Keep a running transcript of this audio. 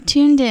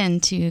tuned in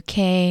to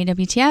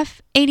KWTF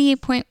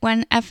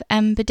 88.1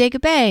 FM Bodega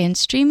Bay and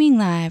streaming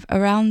live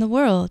around the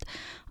world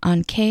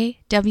on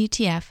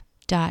kwtf.net.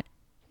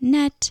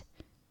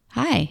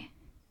 Hi,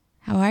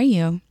 how are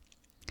you?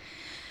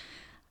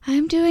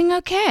 I'm doing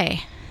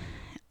okay.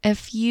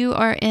 If you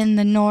are in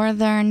the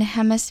northern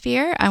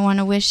hemisphere, I want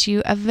to wish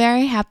you a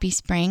very happy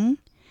spring.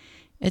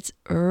 It's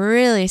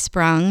really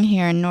sprung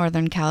here in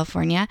Northern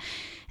California,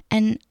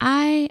 and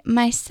I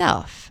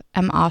myself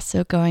am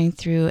also going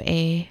through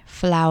a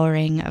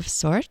flowering of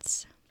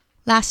sorts.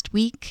 Last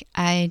week,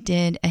 I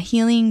did a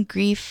healing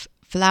grief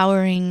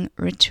flowering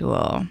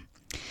ritual,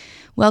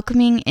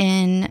 welcoming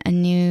in a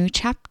new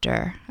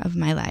chapter of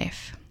my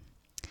life.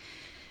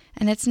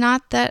 And it's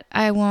not that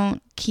I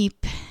won't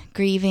keep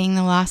grieving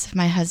the loss of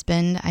my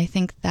husband. I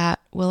think that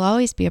will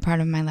always be a part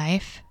of my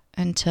life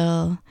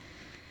until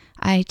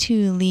I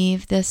too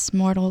leave this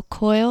mortal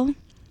coil.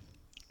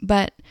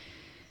 But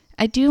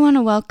I do want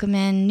to welcome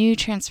in new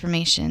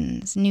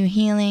transformations, new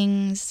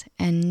healings,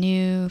 and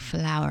new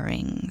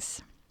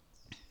flowerings.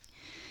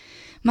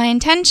 My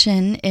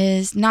intention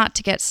is not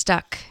to get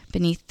stuck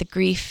beneath the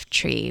grief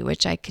tree,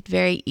 which I could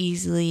very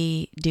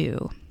easily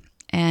do,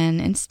 and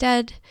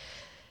instead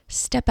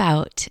step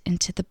out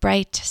into the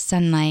bright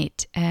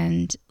sunlight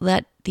and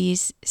let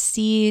these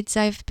seeds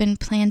I've been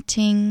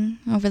planting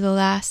over the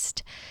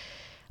last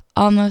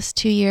almost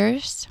 2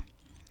 years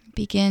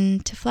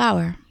begin to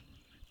flower.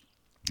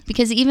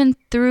 Because even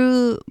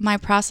through my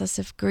process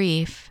of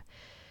grief,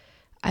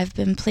 I've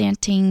been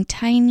planting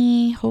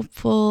tiny,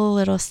 hopeful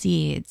little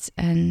seeds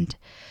and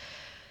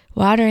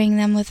watering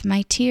them with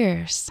my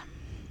tears.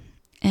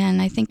 And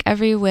I think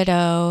every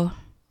widow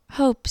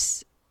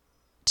hopes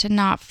to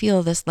not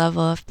feel this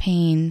level of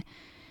pain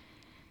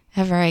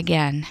ever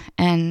again.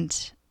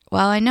 And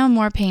while I know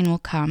more pain will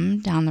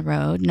come down the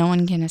road, no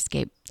one can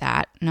escape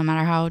that. No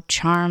matter how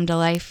charmed a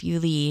life you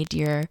lead,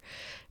 you're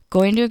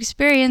going to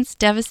experience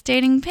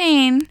devastating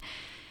pain.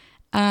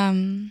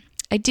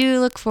 I do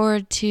look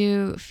forward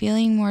to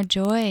feeling more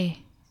joy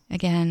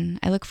again.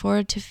 I look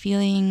forward to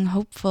feeling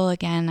hopeful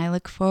again. I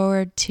look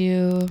forward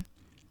to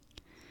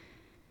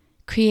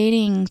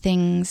creating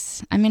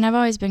things. I mean, I've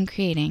always been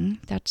creating.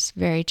 That's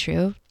very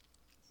true.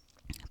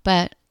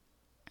 But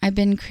I've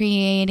been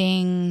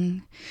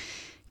creating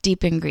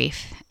deep in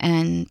grief.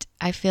 And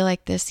I feel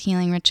like this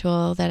healing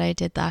ritual that I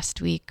did last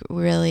week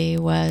really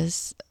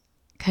was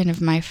kind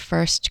of my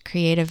first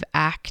creative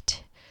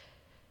act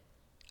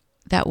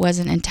that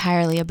wasn't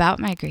entirely about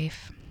my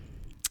grief.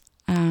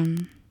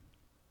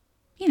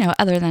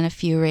 Other than a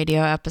few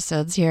radio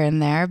episodes here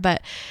and there.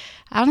 But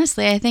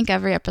honestly, I think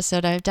every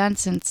episode I've done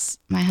since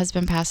my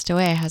husband passed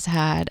away has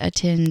had a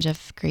tinge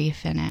of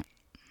grief in it.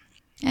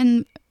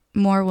 And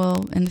more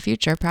will in the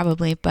future,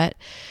 probably. But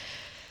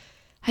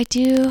I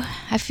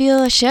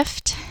feel a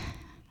shift.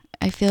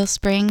 I feel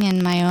spring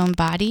in my own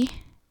body.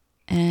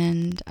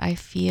 And I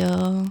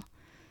feel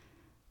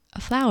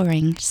a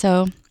flowering.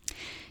 So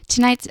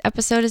tonight's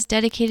episode is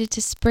dedicated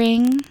to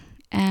spring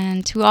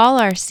and to all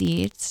our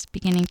seeds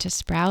beginning to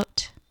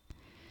sprout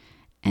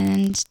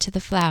and to the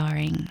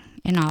flowering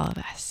in all of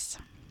us.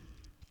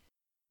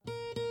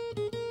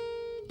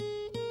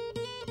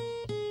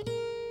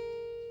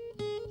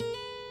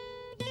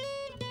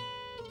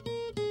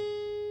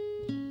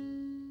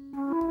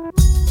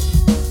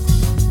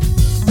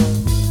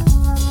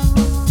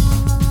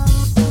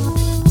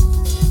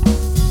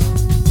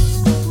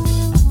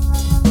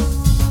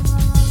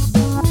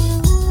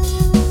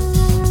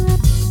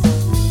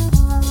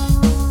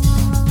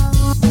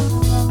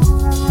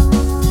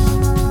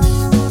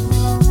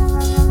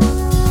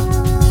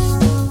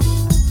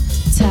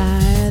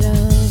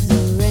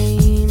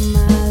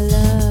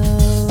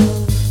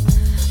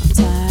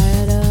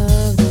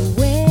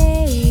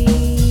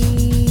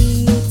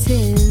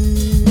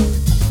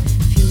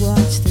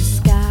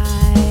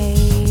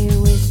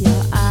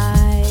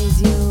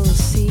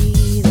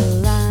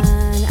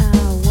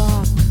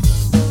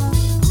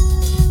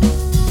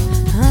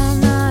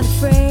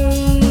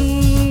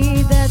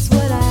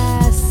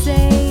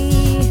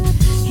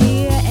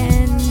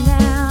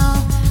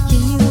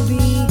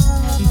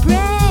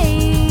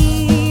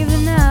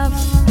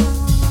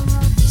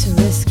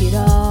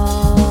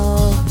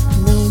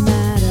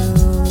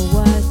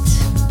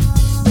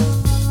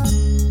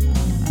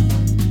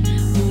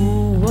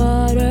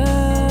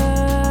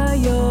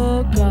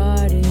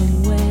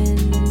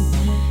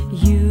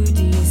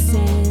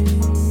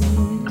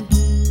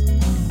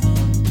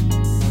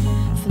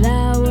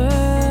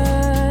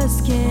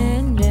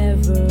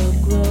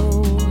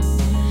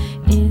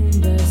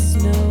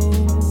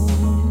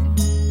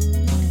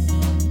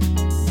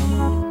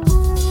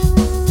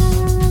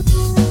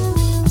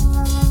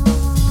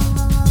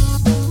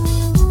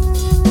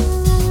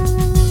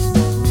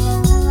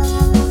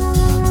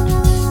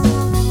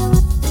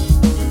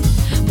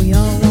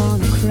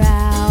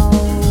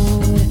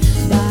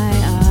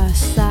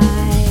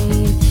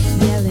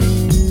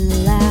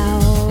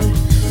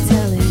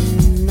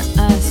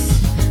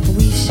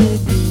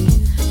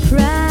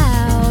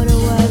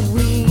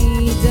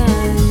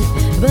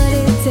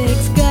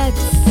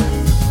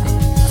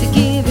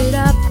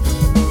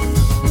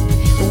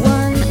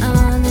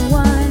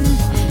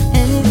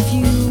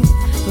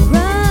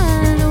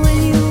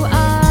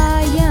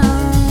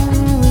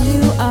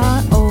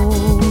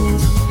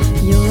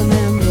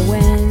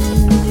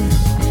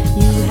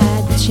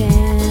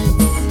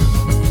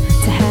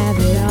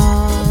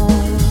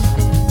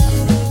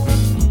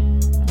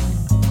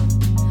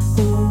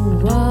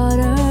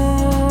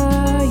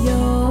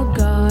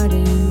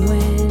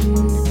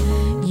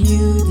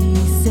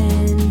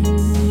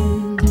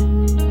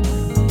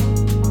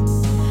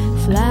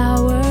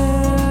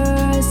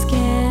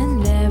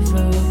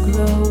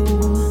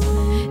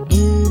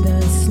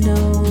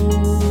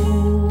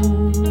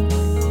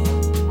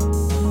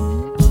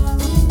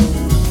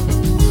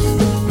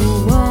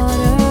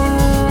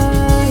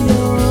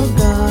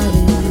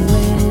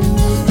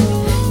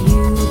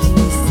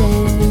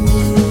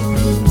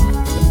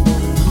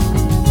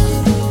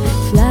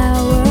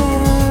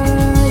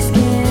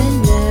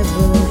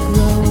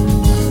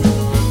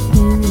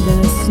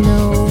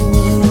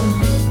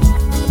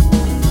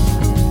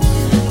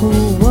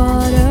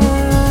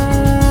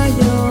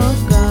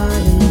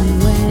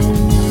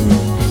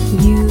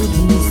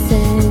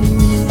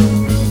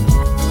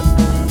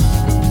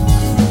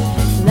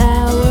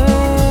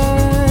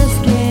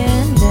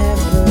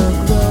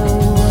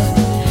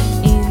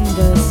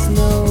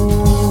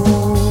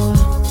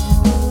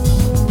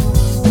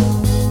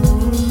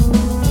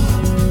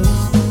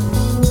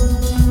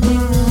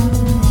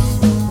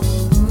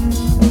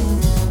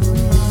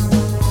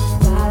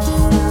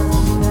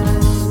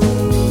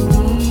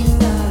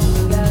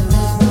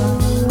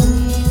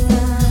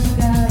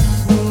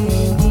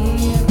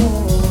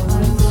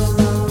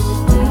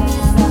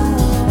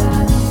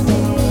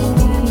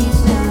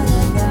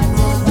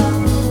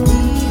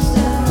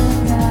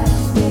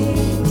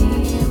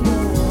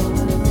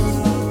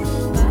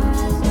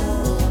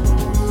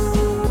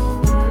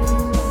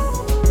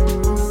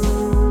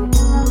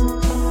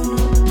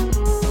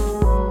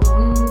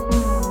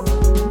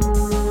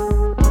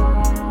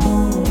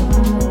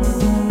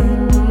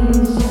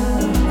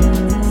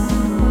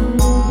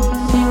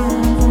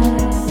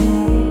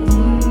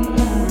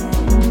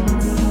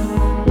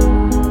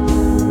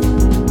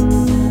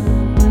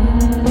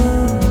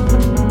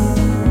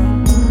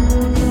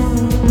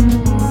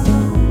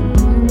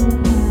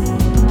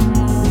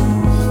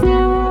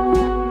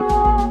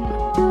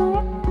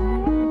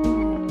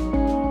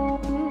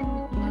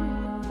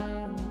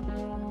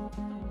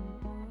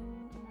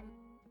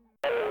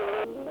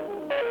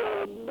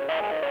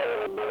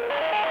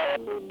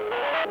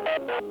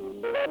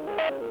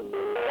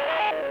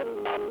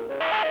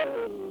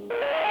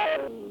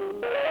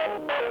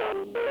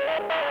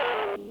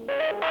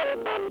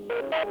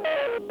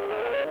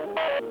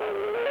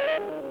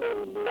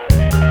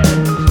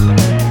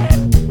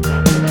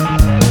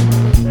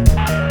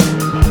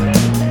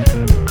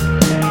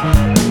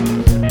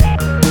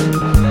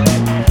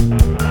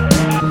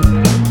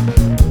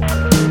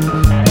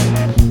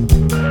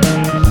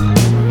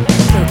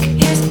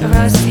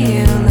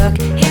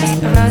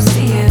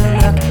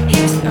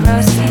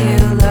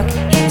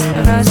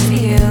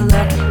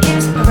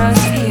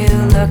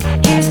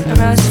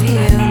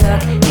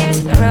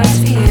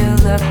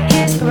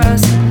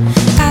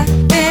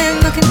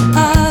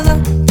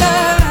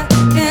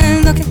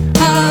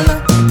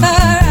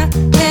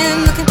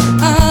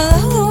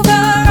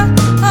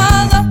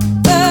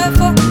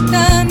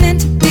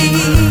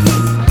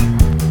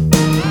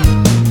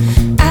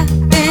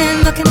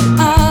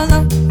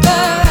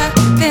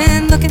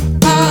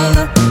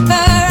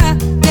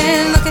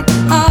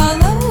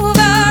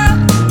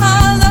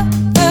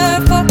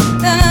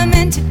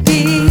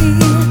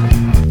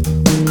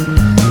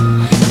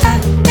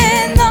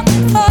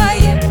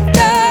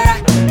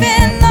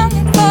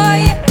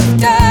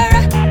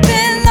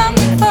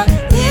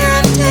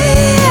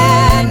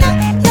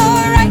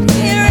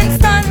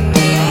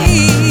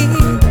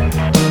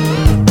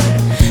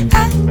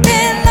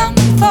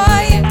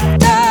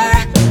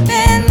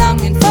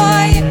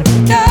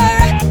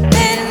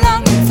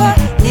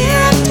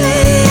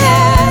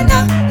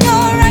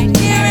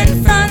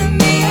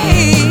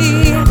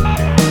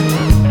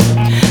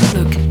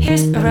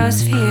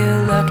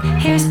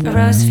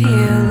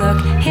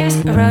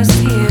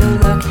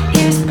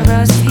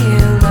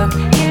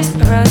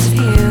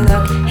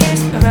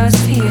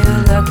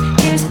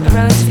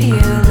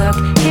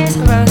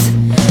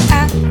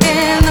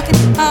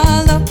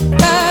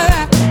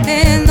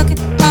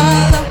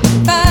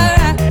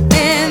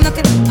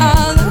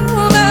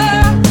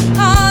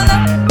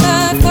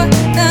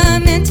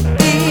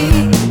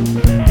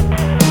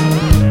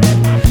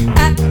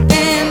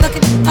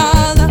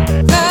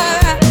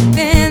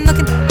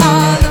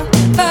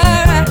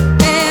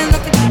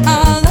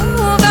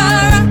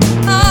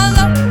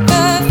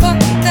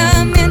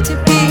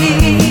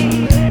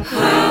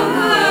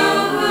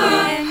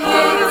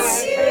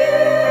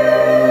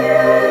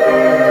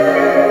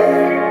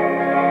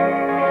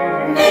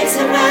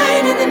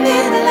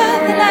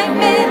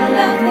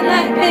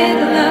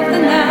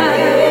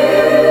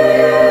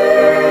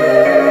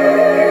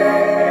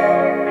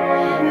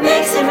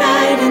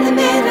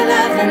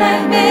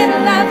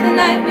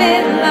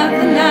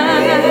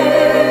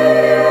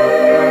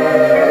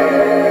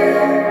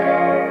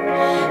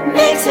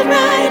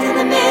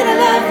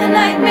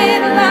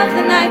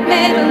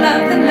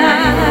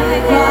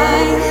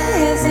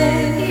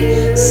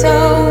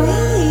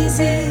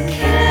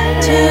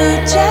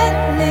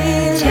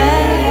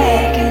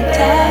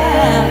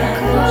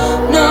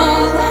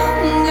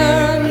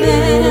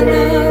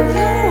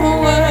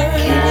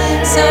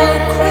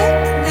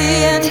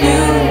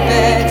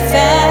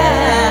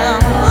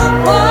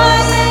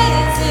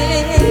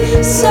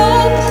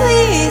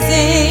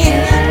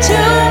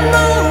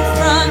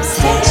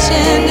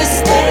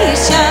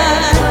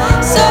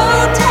 So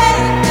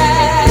take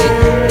back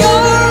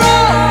your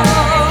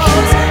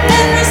rose.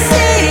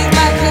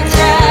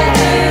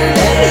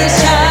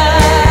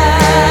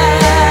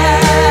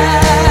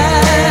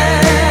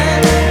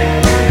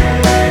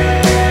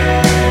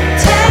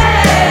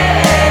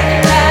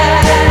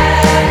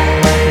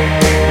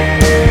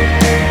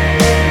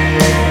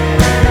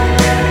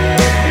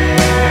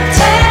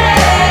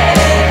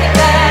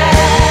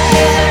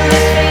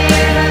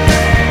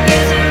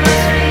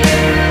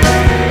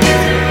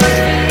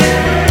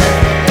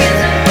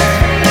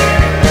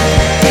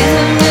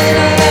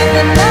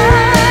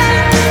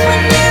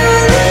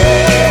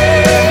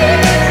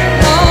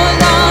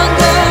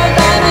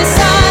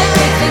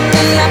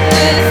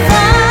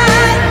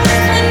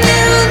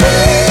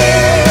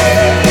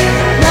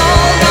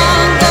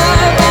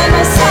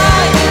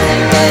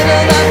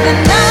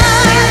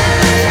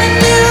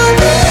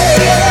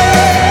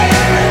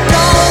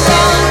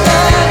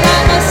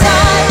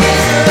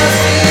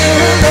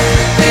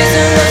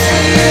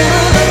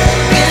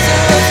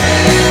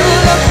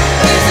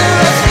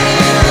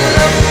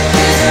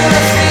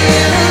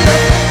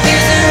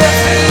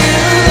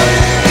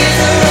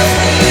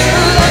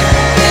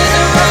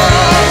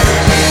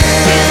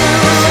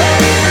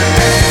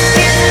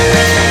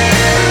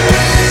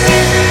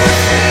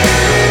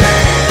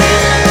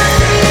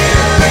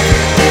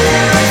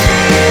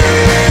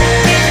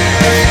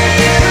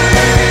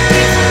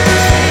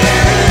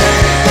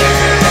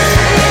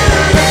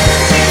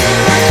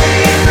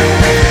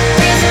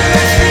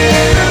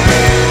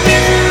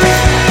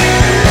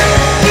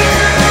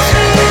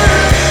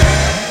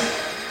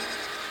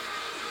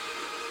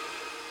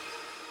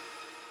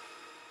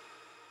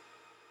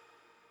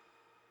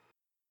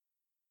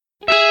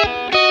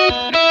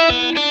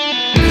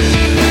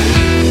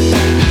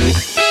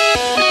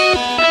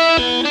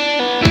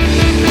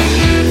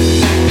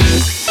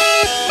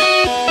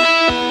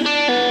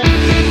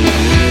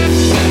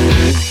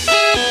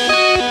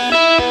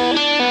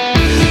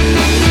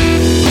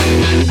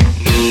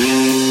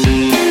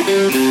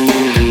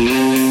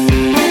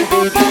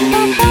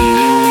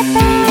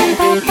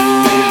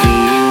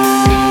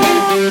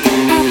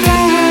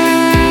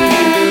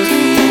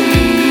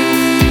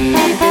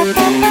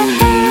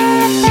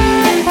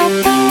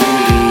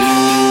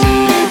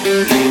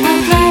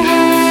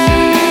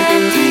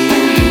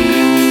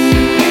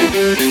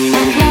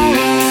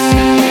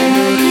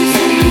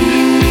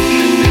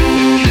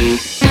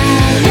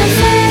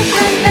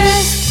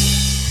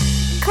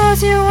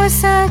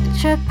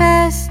 such a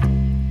best.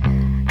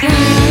 Now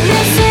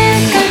you're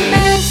second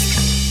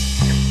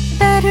best,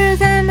 better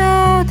than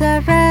all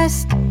the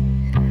rest.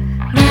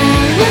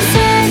 Now you're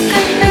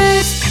second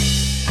best,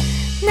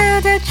 now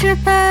that you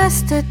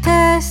passed the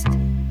test.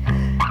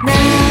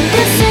 Now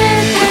you're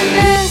second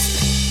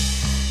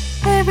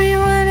best,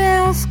 everyone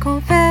else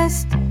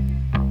confessed.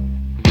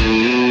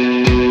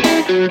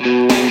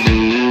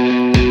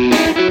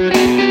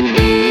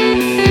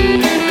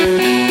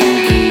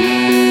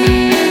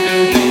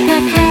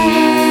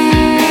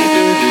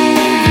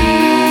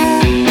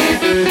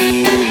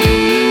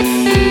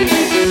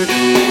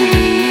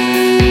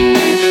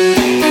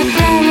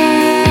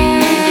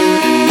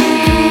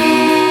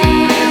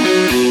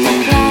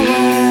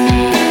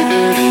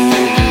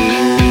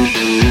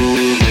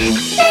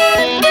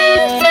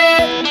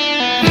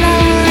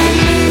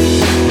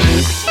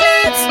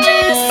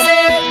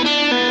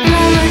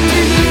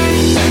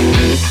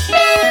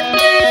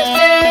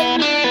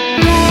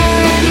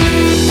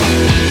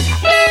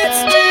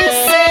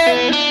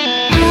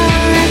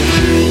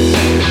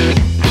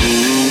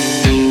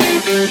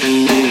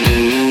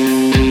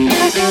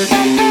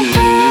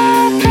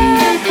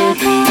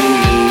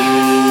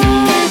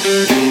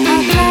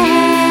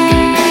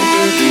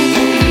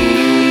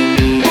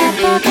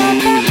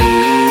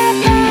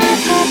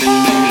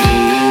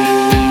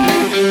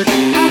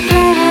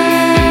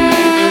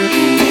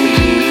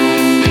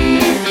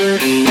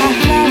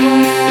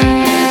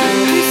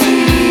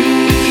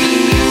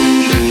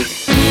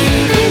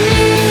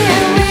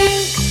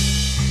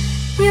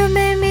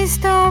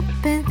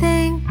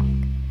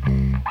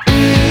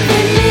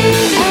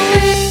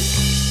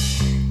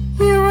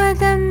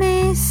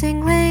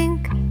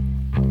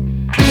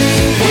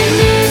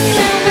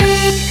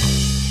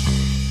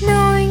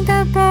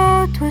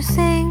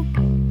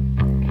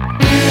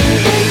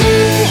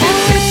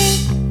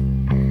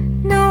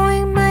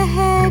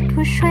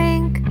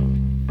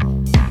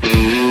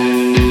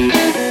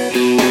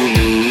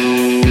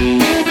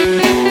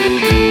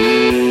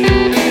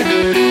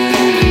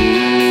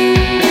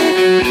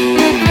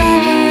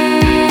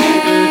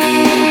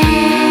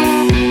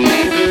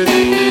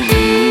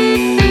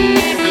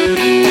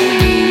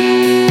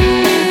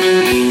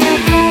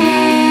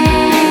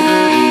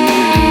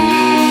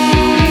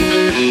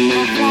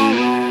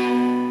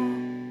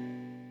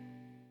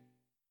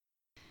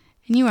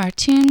 You are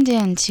tuned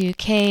in to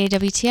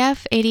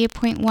KWTF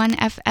 88.1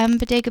 FM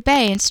Bodega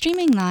Bay and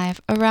streaming live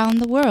around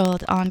the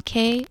world on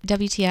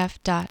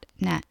kwtf.net.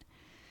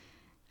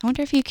 I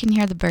wonder if you can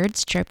hear the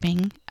birds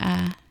chirping.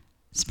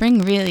 Spring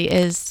really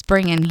is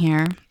springing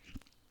here.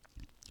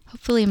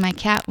 Hopefully my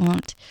cat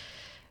won't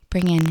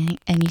bring in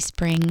any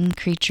spring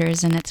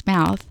creatures in its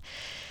mouth.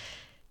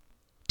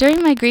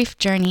 During my grief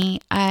journey,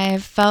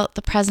 I've felt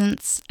the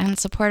presence and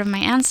support of my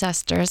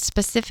ancestors,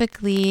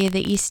 specifically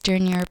the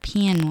Eastern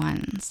European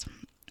ones.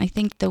 I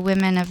think the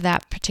women of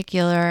that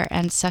particular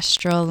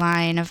ancestral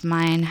line of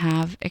mine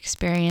have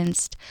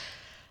experienced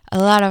a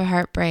lot of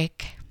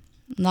heartbreak,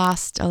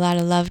 lost a lot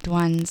of loved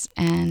ones,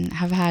 and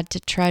have had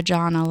to trudge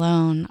on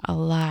alone a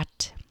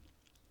lot.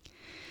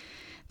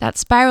 That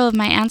spiral of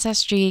my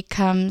ancestry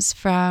comes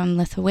from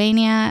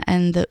Lithuania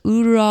and the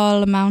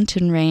Ural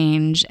mountain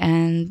range,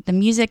 and the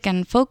music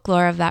and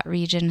folklore of that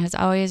region has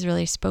always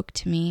really spoke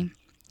to me.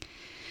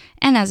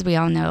 And as we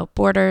all know,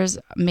 borders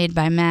made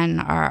by men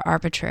are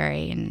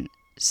arbitrary in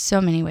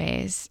so many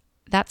ways.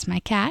 That's my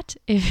cat,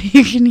 if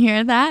you can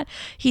hear that.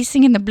 He's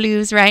singing the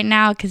blues right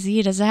now because he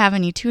doesn't have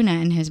any tuna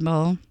in his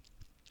bowl.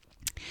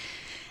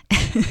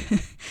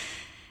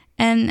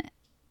 And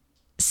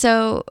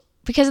so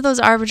because of those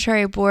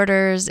arbitrary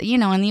borders, in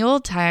the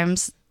old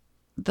times,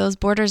 those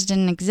borders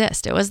didn't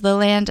exist. It was the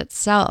land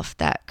itself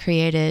that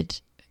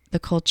created the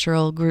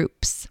cultural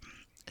groups.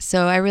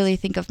 So I really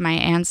think of my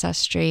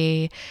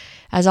ancestry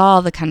as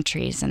all the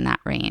countries in that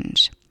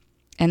range.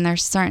 And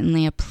there's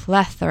certainly a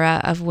plethora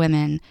of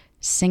women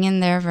singing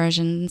their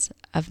versions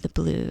of the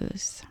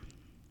blues.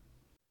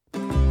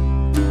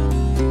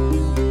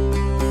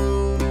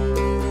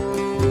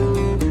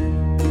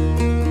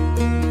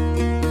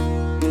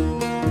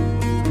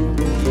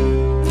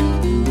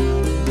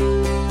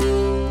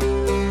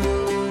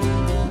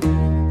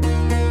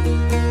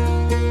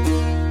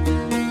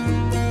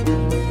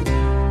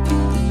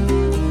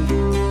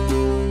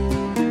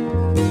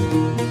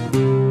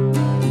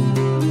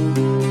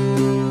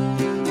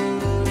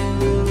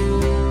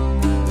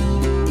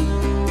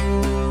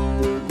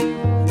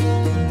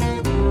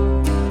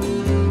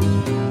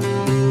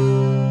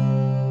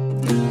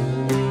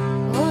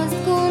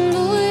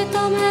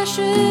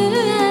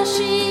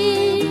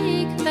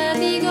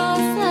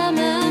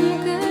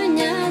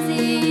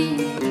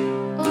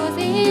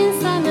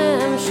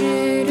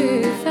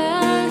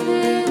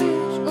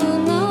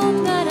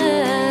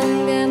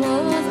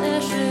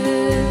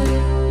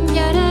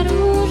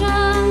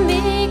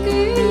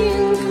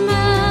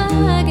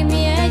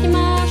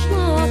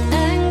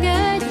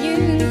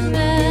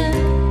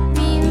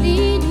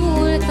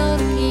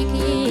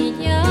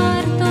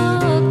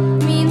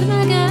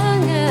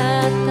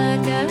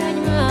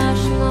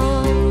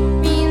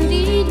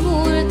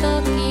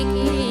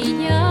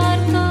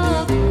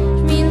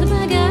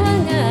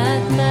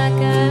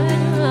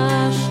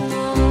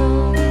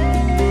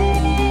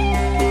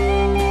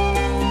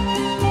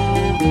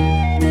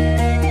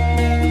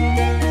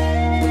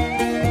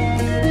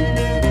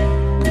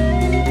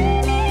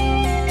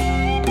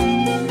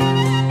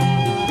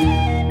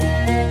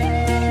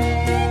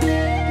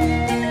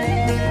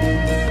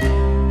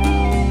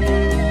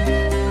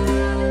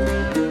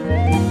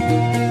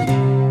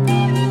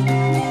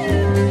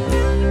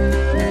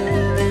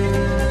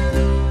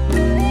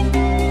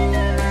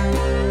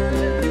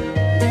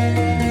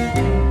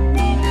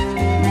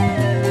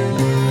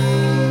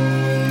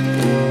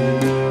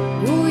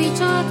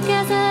 Nyújtsad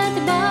kezed,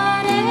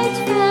 bár egy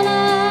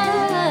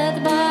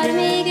feled, bár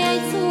még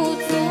egy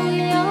szót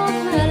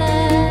szóljak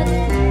veled.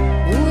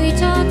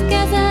 Nyújtsad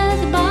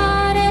kezed,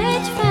 bár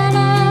egy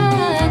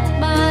feled,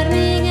 bár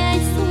még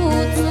egy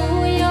szót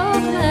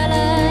szóljak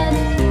veled.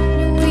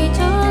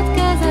 Nyújtsad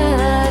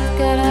kezed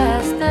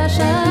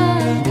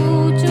keresztesen,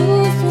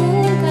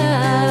 búcsúzzunk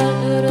el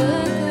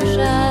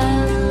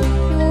örökösen.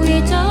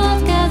 Nyújtsad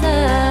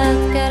kezed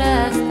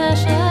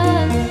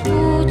keresztesen,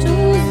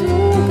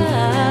 búcsúzzunk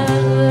el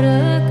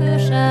örökösen.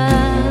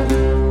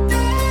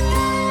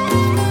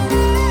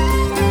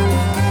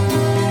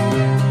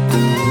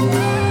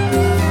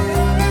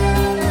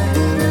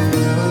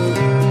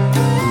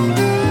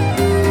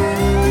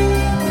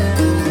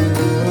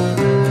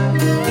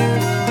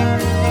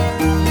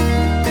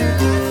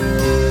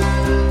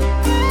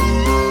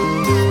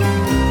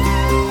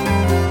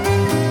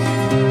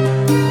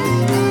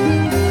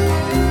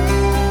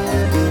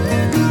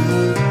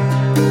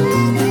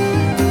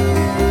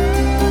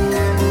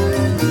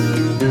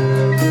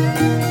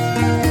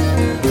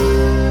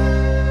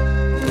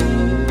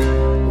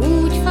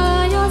 Úgy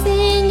fáj az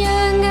én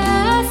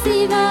gyenge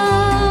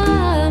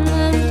szívem,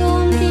 nem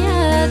tudom,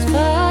 tiéd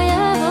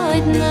fáj-e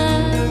vagy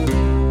nem.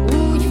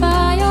 Úgy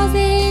fáj az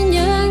én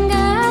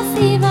gyenge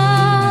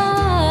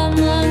szívem,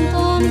 nem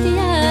tudom,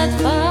 tiéd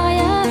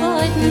fáj-e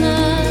vagy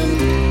nem.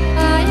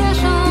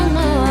 Helyes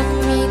annak,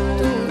 mit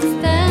tudsz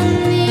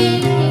tenni,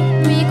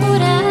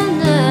 mikor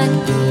ennek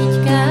így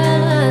kell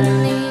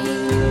lenni.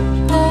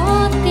 Ha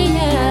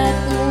tiéd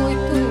úgy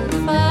tud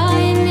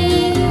fájni,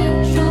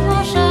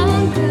 sohasem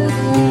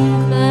tudunk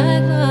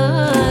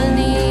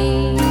megválni.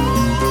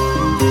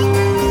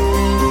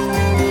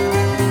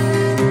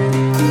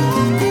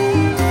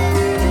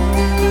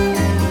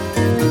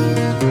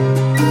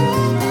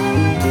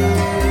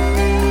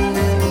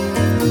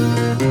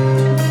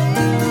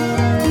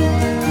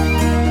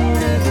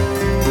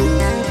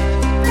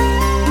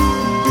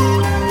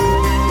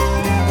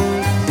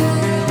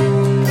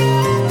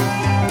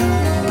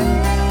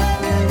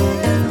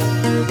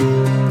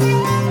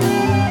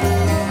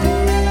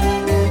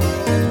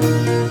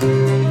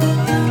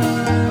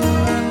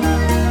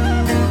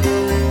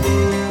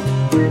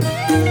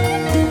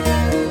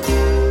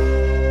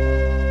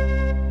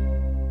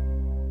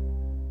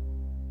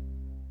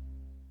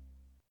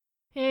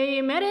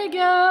 Ей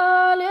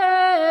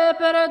мерегale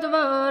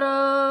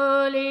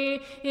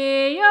передворали,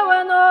 и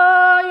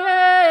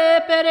явное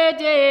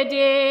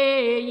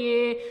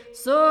передедее,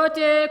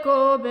 соте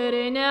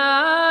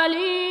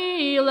коберняли,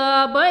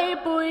 лабай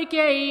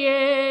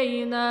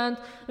пуйкеейнант,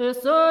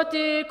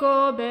 соте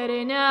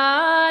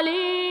коберняли,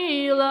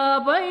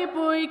 лабай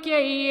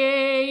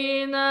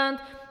пуйкеейнант.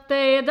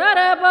 Ты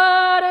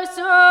дарбар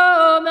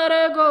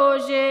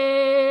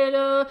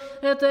мерегожелю,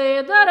 ты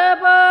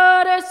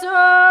дарбар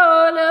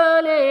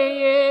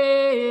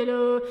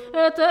лелеелю,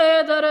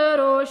 ты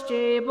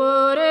даррощи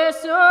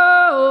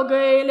боресо,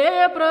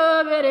 гейле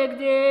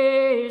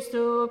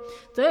проверегдесу,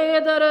 ты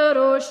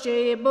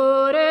даррощи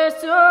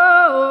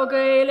боресо,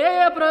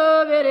 гейле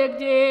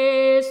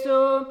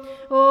проверегдесу.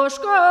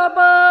 Ошко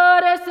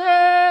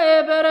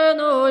баресе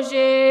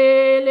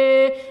берножели,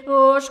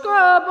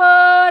 ошко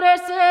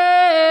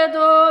баресе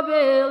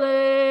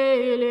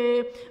добелели,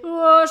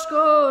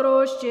 ошко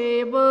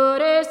рощи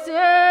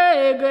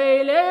баресе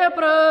гейле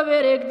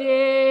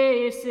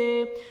проверегдесе,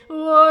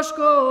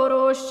 ошко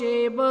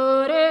рощи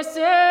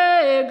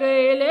баресе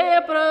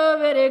гейле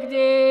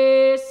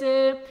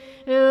проверегдесе.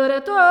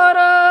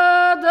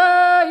 Иртора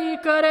дай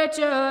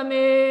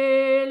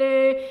карачамели,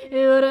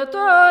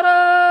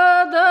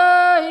 иртора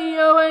дай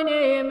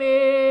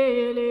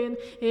явнемелин,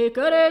 и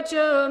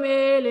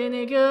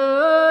карачамелин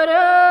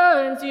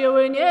геранс,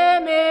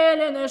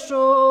 явнемелин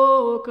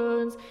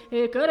шоканс,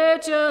 и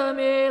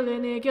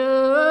карачамелин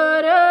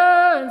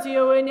геранс,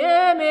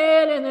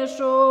 явнемелин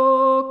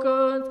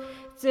шоканс.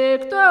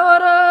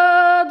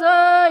 Цектора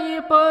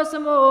дай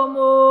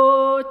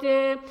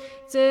посмотри,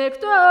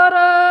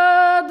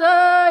 цектора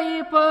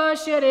дай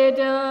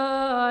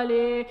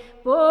пошередали,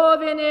 по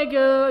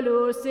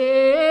венегелю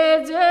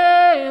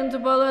седент,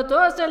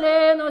 болото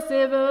селено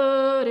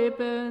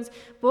северипенс,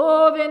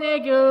 по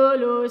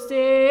венегелю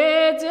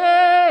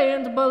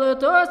седент,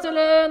 болото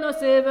селено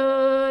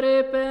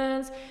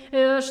северипенс.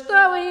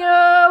 Что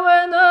я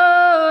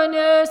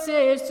не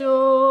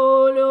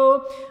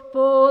сесулю,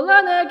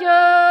 полана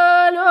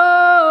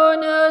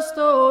гелю не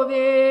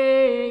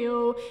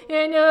стовею,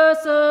 и не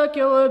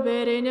сакю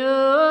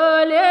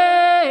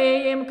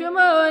бернёле, им к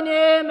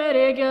мне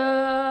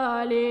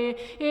мерегали,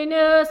 и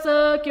не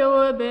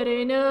сакю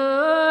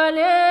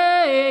бернёле,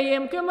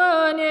 им к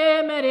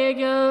мне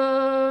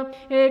мерега,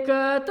 и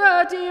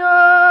кататьё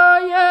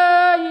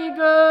я и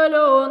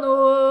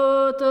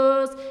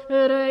галёнутас,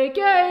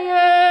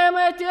 рейкеем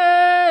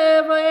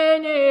те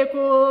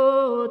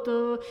войникуту,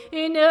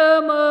 и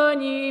не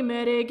мани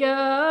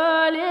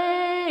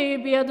мерегали,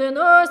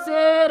 бедно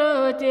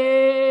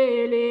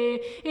сиротели,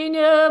 и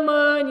не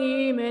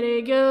мани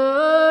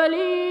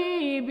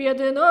мерегали,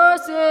 бедно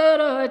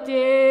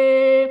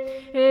сиротели,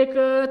 и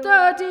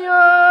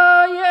кататьё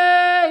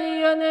я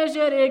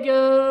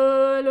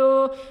šergelių,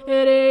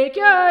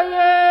 reikia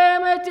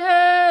jėmate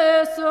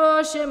su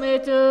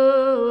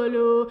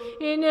šemetelių,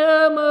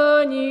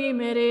 inemanį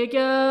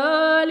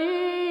mergelį,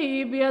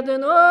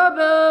 bėdino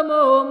be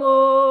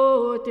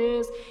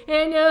mamotis,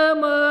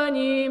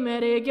 inemanį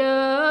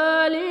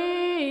mergelį,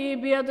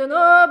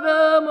 bėdino be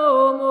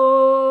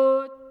mamotis.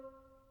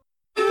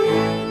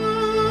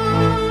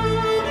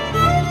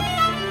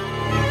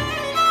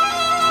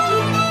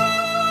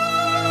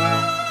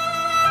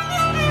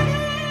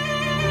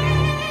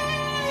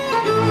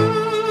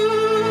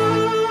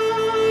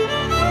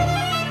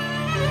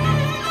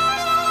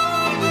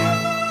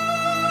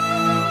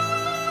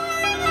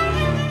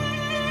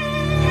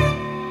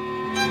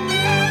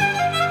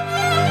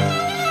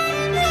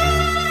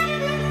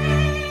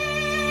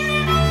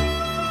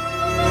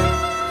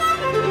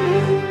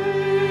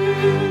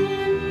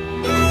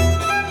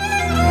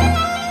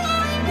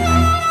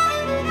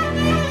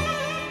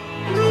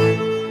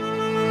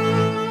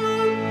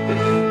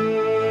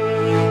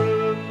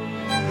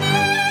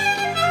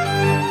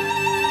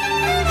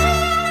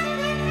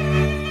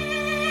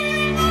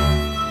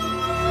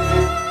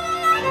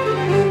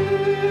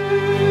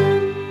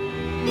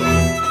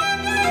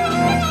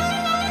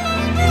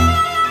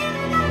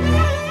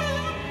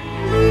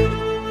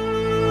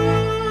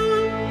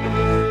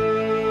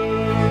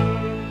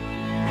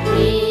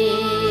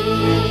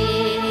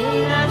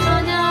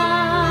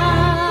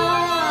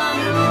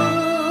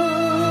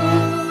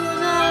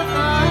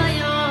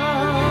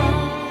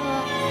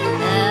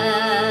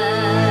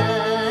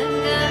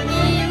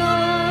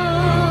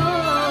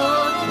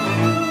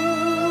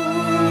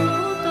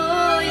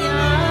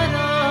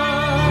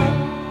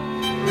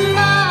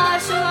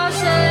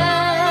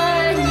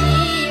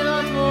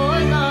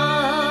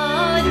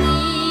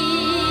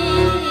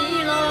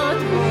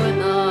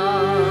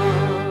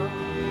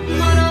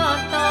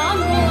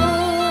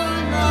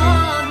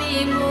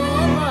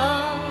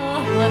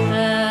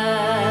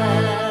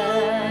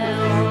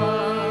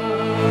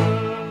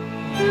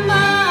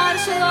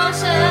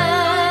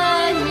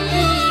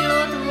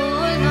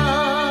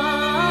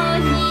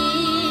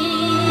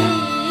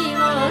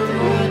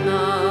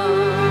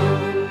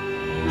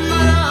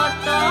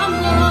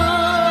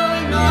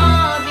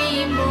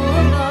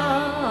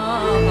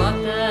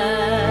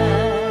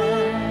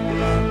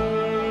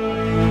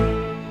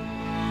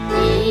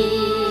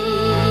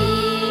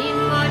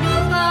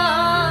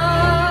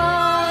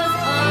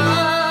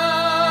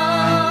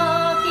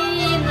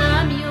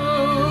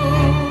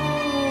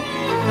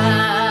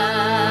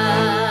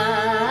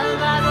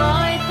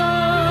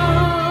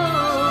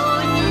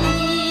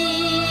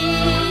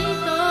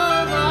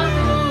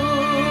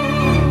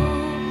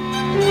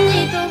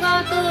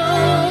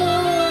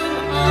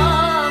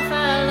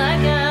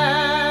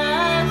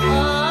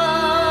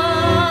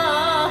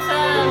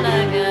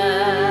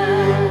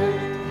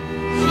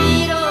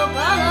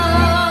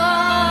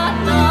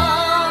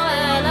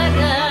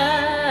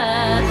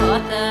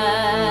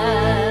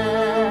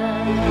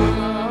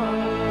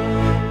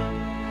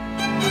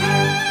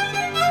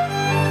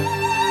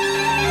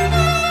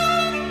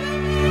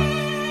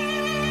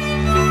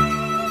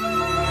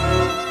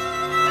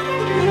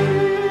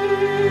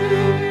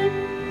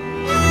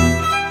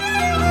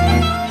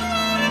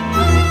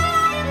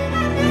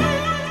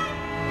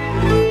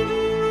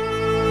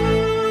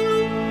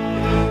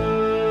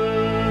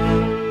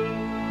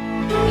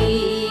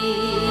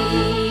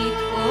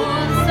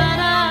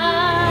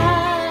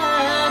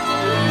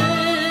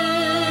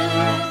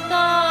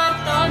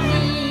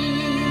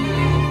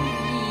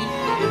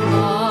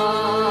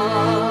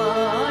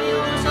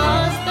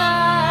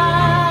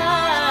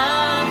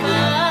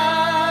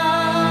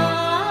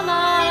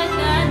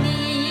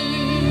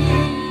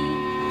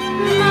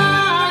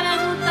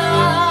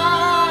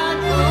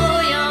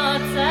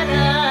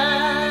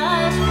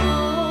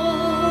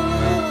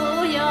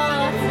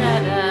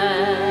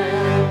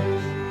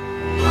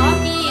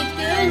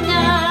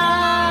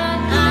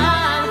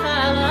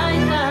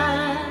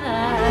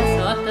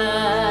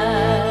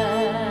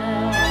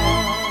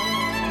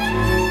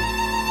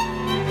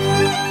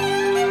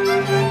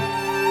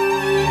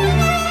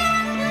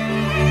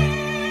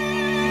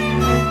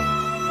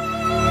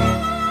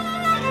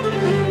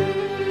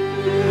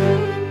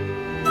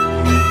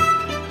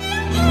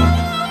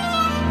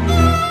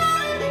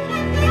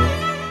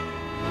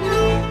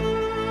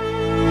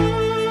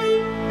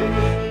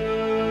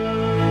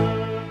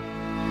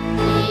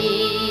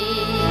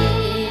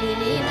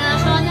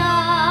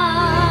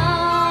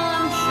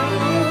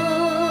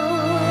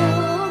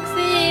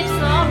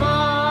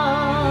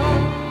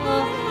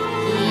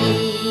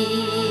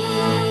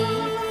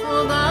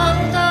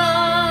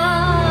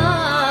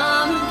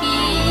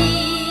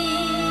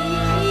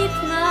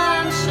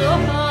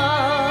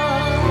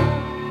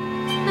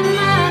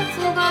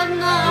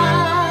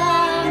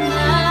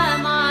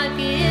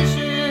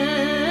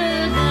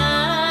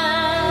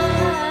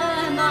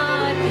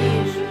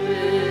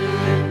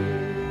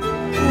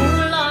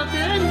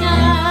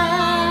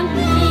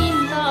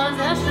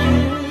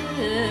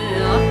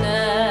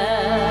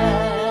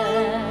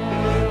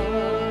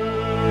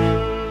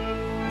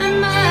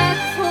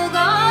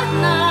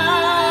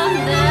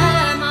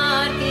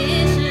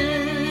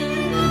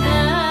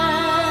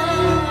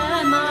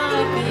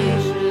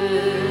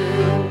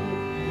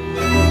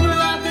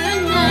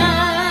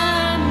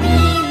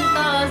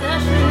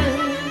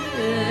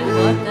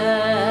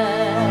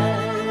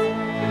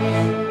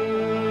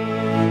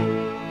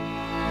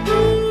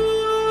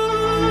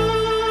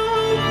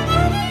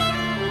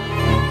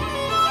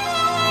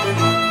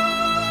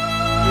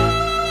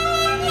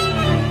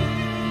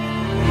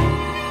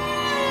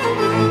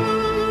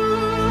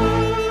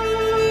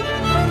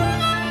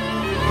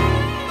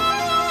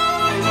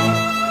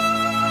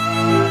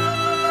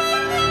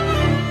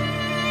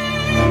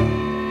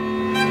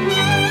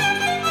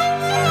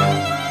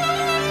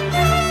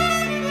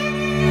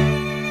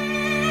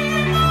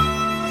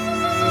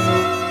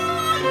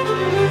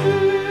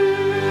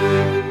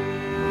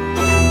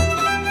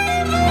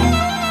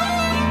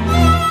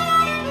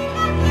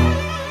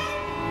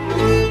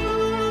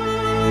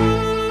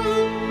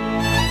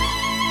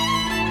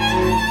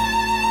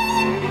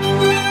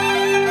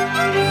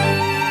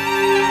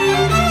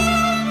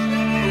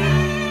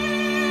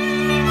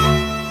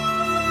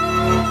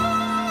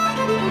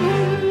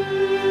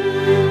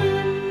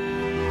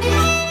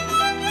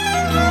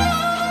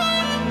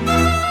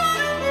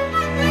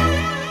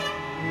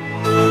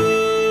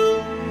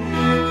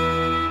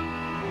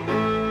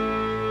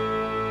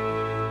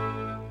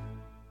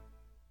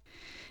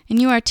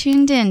 You are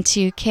tuned in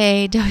to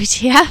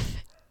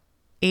KWTF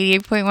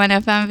 88.1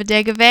 FM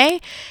Bodega Bay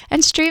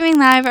and streaming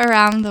live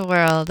around the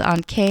world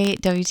on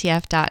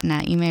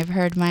kwtf.net. You may have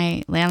heard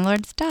my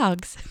landlord's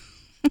dogs.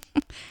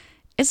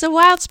 It's a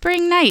wild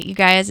spring night, you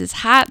guys. It's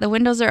hot. The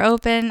windows are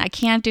open. I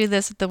can't do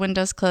this with the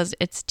windows closed.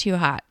 It's too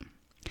hot.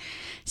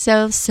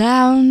 So,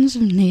 sounds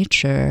of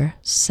nature,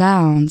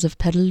 sounds of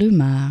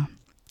Petaluma.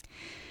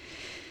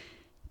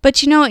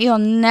 But you know what you'll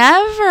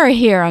never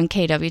hear on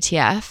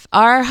KWTF?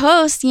 Our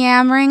host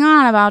yammering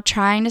on about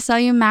trying to sell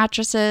you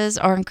mattresses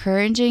or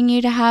encouraging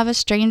you to have a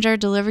stranger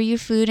deliver you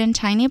food in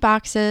tiny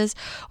boxes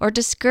or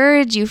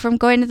discourage you from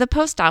going to the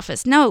post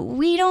office. No,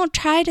 we don't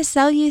try to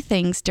sell you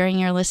things during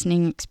your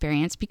listening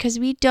experience because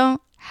we don't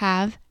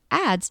have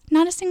ads,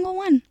 not a single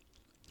one.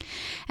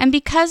 And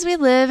because we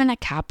live in a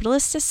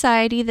capitalist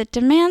society that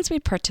demands we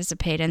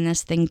participate in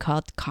this thing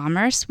called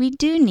commerce, we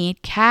do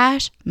need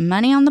cash,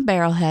 money on the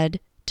barrelhead,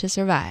 to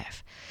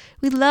survive.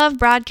 We love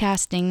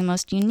broadcasting the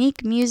most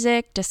unique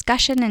music,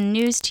 discussion, and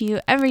news to you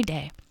every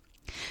day.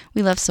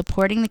 We love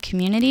supporting the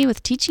community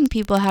with teaching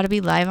people how to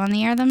be live on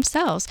the air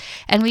themselves.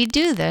 And we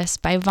do this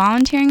by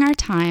volunteering our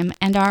time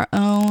and our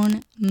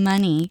own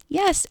money.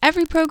 Yes,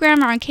 every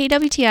programmer on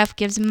KWTF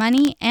gives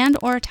money and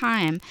or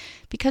time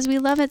because we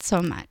love it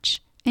so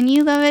much. And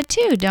you love it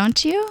too,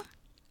 don't you?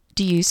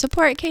 Do you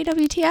support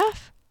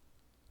KWTF?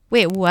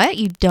 Wait, what?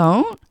 You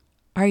don't?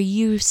 Are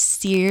you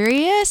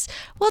serious?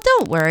 Well,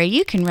 don't worry.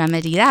 You can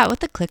remedy that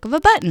with the click of a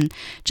button.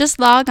 Just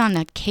log on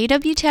to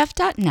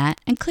kwtf.net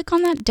and click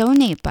on that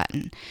donate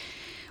button.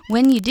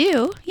 When you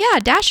do,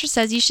 Dasher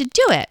says you should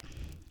do it.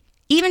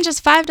 Even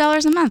just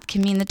 $5 a month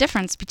can mean the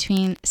difference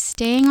between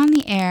staying on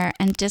the air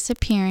and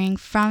disappearing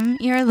from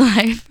your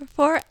life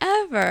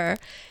forever.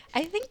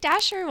 I think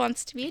Dasher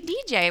wants to be a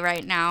DJ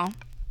right now.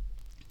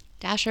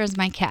 Dasher is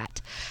my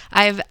cat.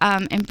 I've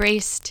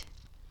embraced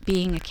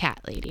being a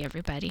cat lady,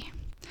 everybody.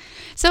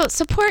 So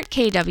support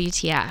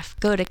KWTF.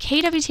 Go to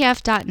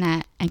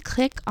kwtf.net and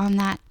click on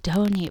that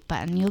donate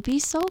button. You'll be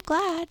so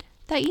glad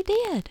that you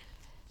did.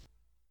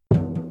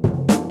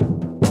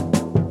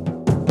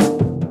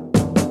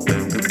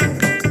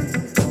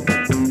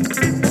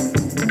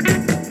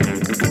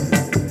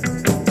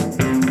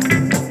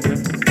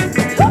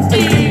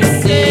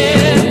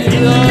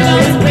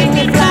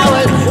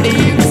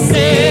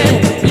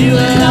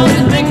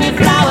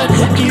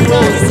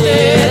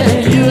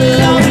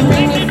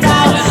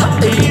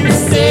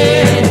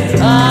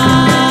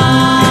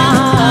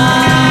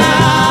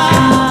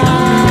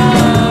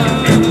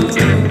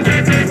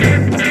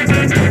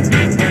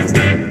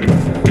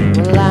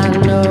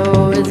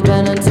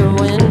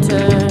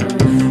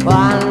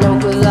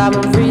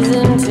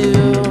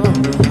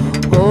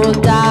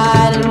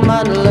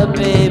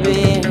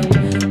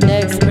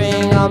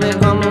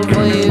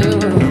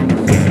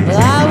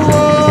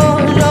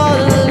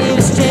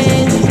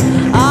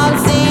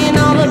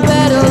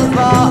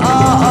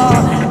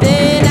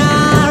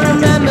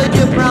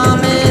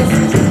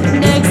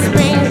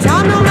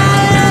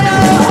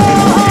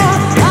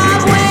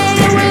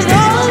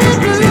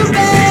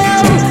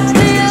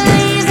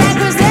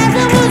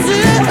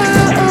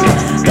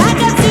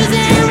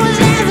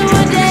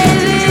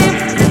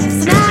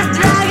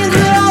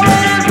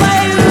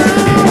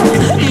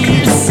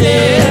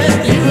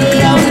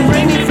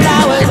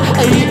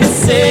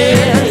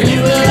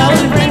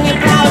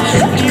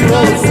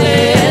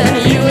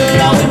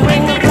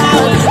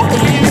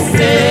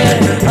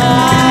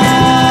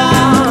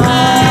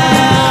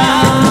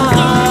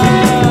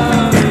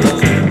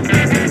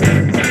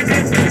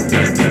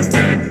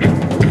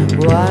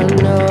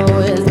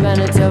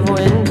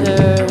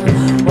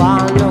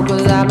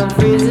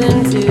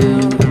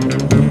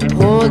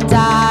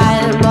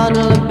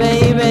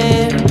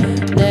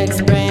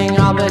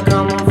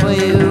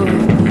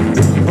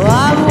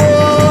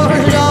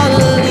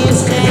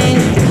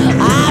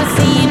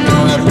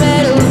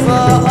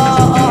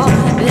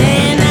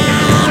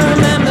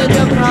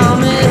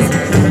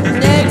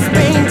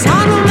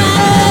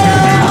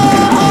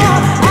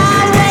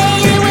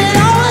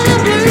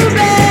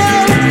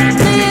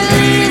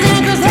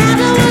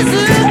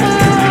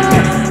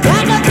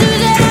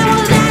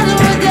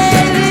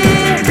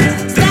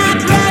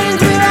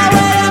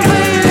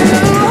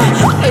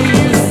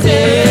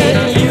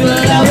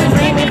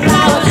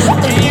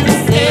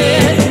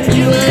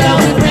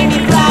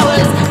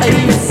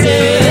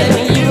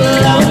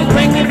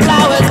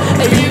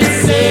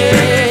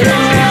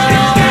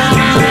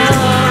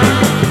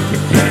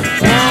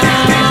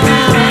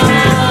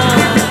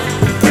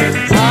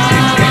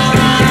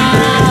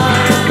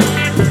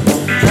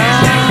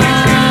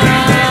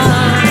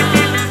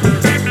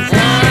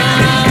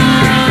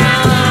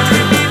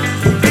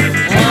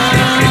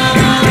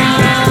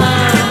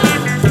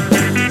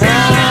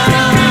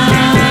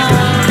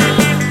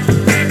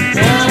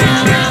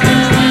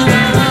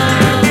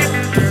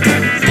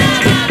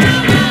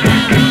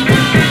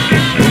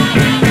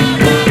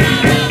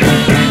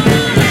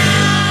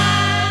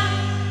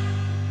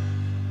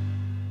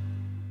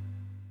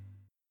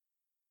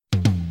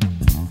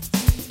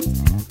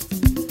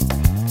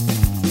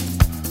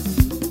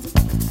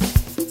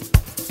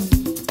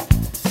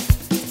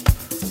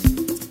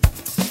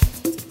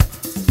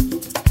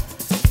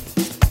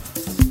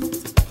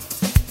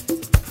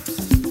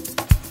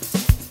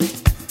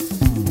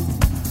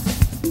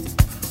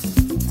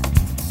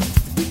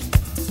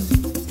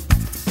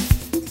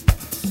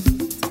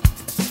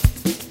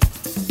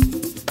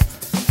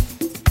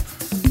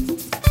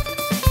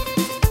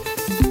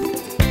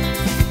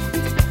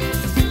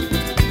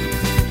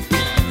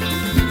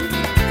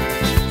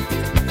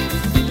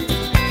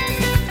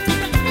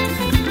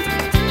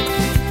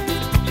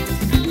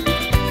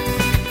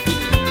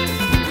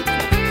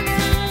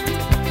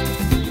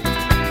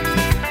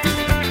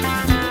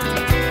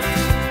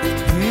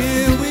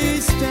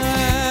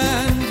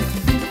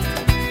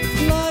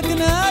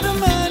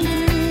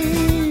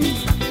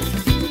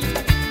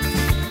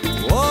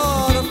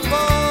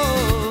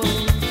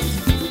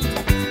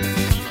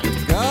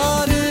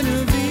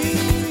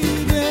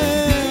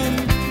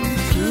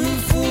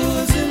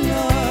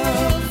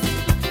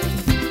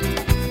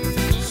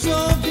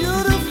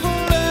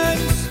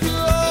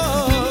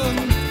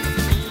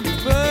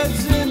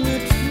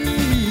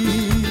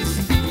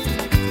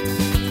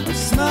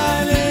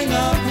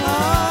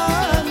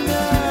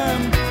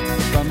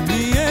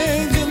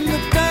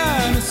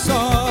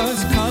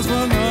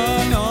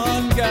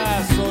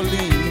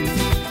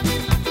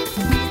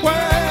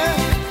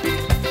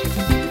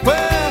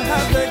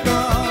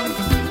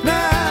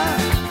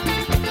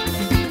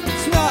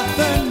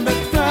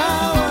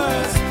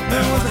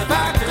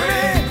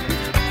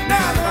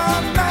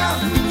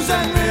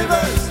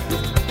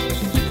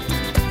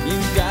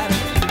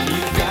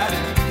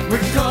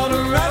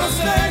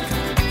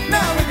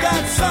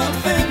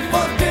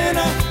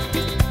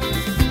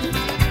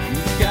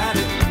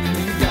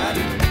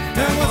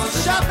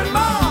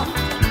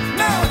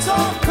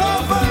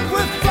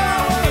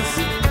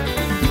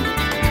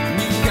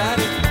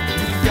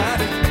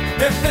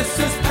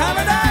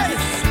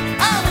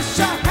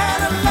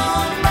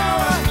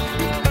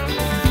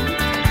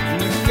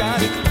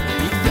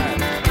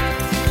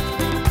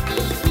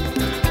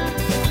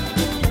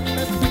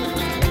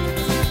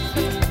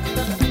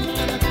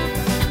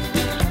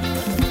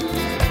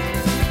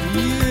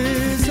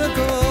 Years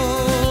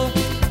ago,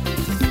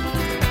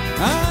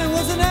 I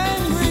was an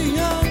angry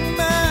young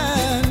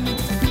man,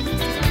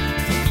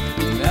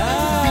 and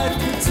I'd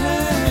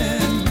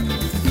pretend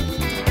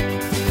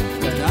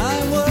that I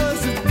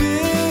was a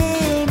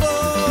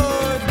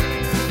billboard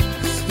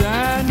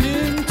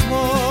standing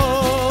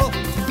tall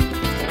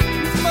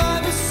by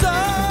the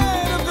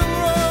side of the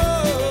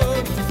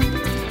road.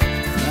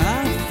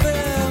 I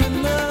fell in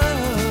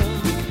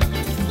love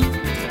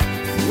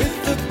with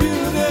the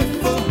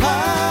beautiful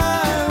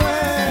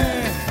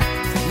highway.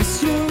 This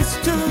used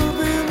to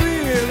be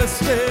real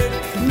estate,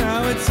 now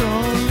it's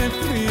only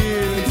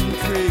fields and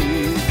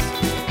trees.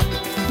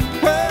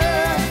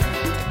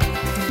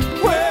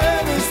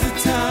 Where is the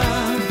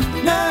town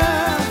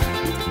now?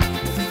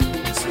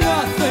 It's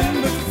nothing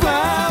but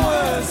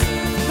flowers,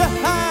 the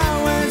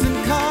highways and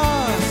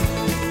cars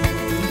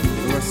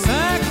were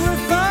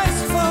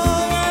sacrificed for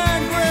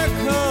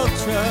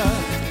agriculture.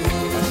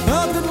 I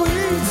thought that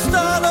we'd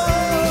start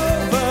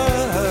over,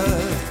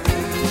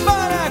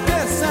 but I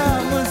guess I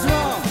was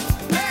wrong.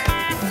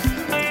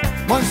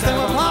 Once there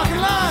were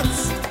parking lots,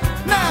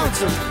 now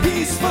it's a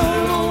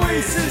peaceful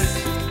oasis.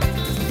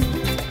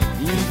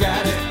 You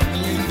got it,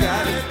 you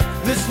got it.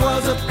 This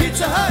was a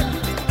Pizza Hut,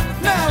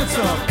 now it's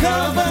all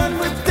covered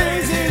with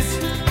daisies.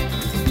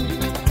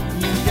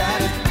 You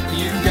got it,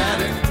 you got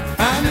it.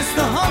 I miss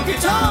the honky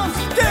tonks,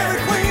 Dairy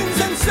Queens,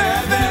 and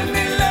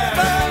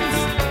 7-Elevens.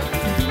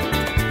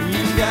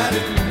 You got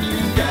it, you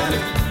got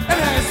it. And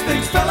as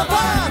things fell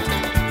apart,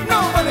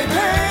 nobody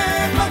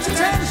paid much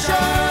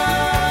attention.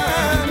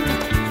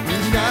 You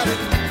got it,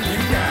 you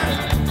got it.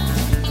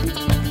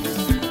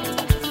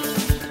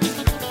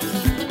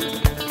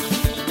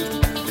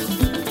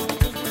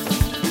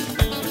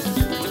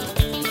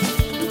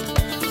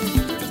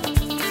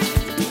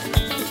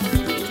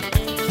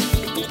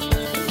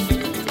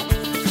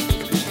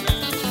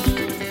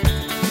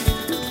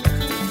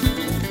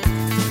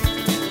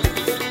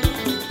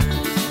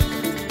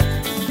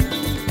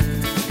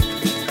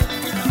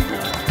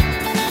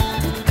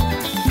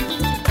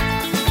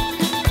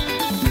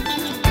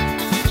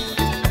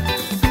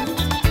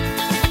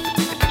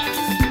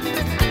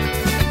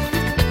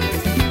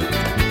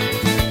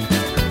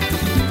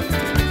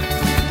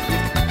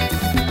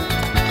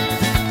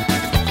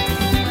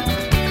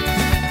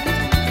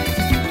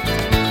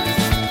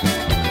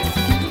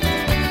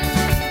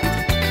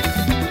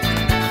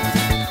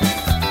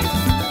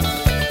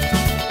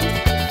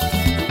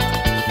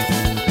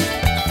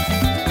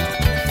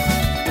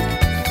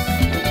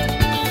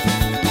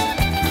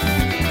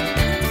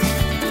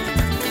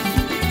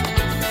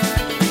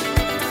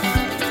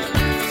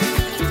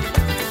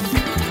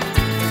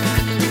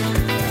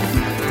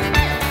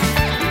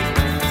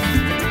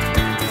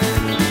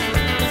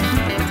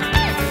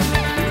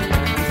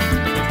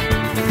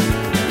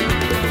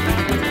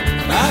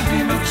 I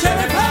dream of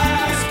cherry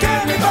pies,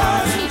 candy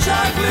bars, and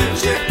chocolate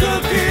chip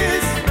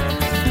cookies.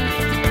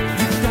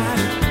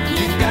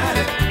 You got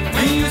it,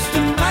 we used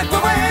to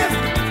microwave,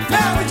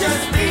 now we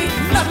just eat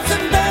nuts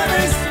and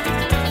berries.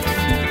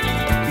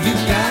 You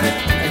got it,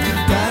 you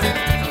got it.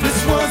 This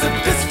was a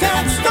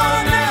discount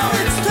store, now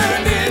it's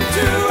turned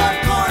into a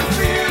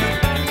cornfield.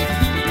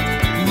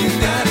 You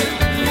got it,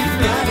 you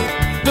got it.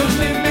 Don't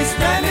leave me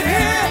stranded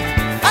here,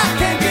 I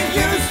can't get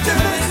used to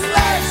this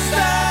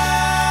lifestyle.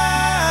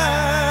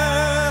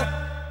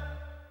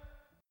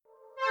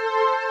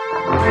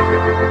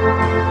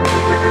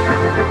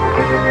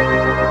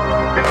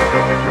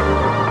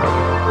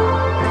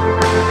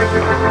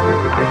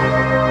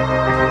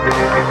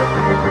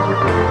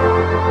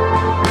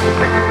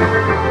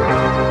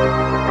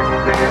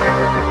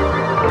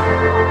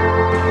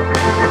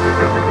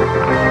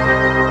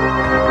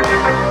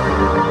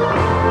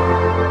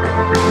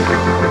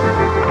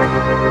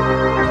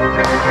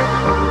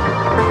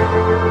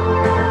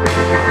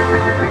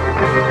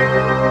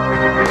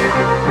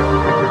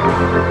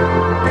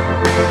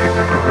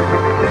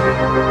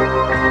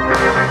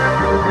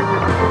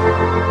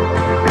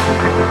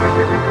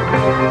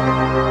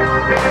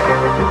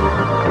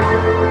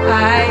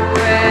 I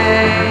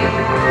pray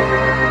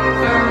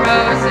for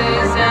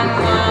roses and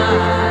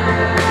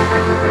wine.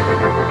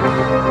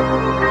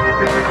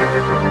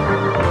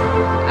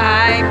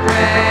 I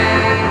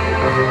pray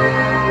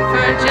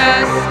for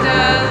just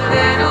a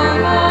little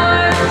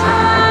more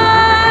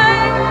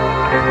time.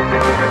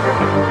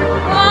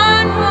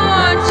 One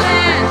more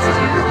chance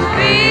to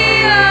be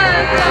a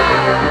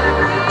dog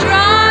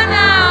drawn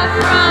out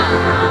from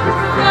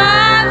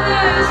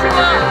Father's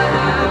water.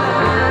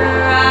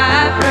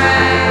 I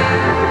pray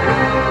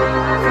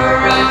for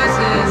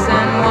roses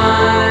and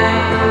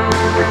wine.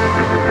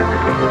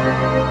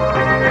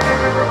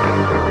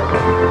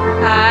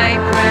 I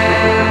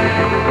pray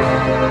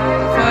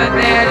for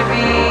there to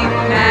be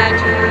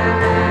magic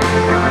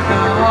on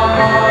the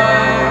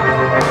heart.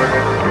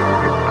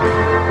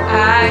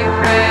 I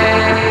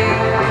pray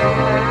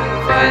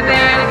for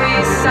there to be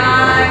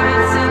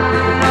silence in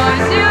the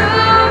noise you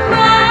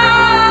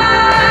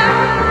brought.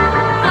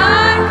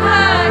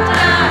 Uncut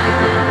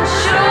diamond,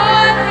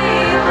 surely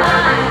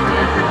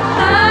blinded,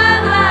 a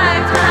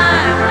lifetime.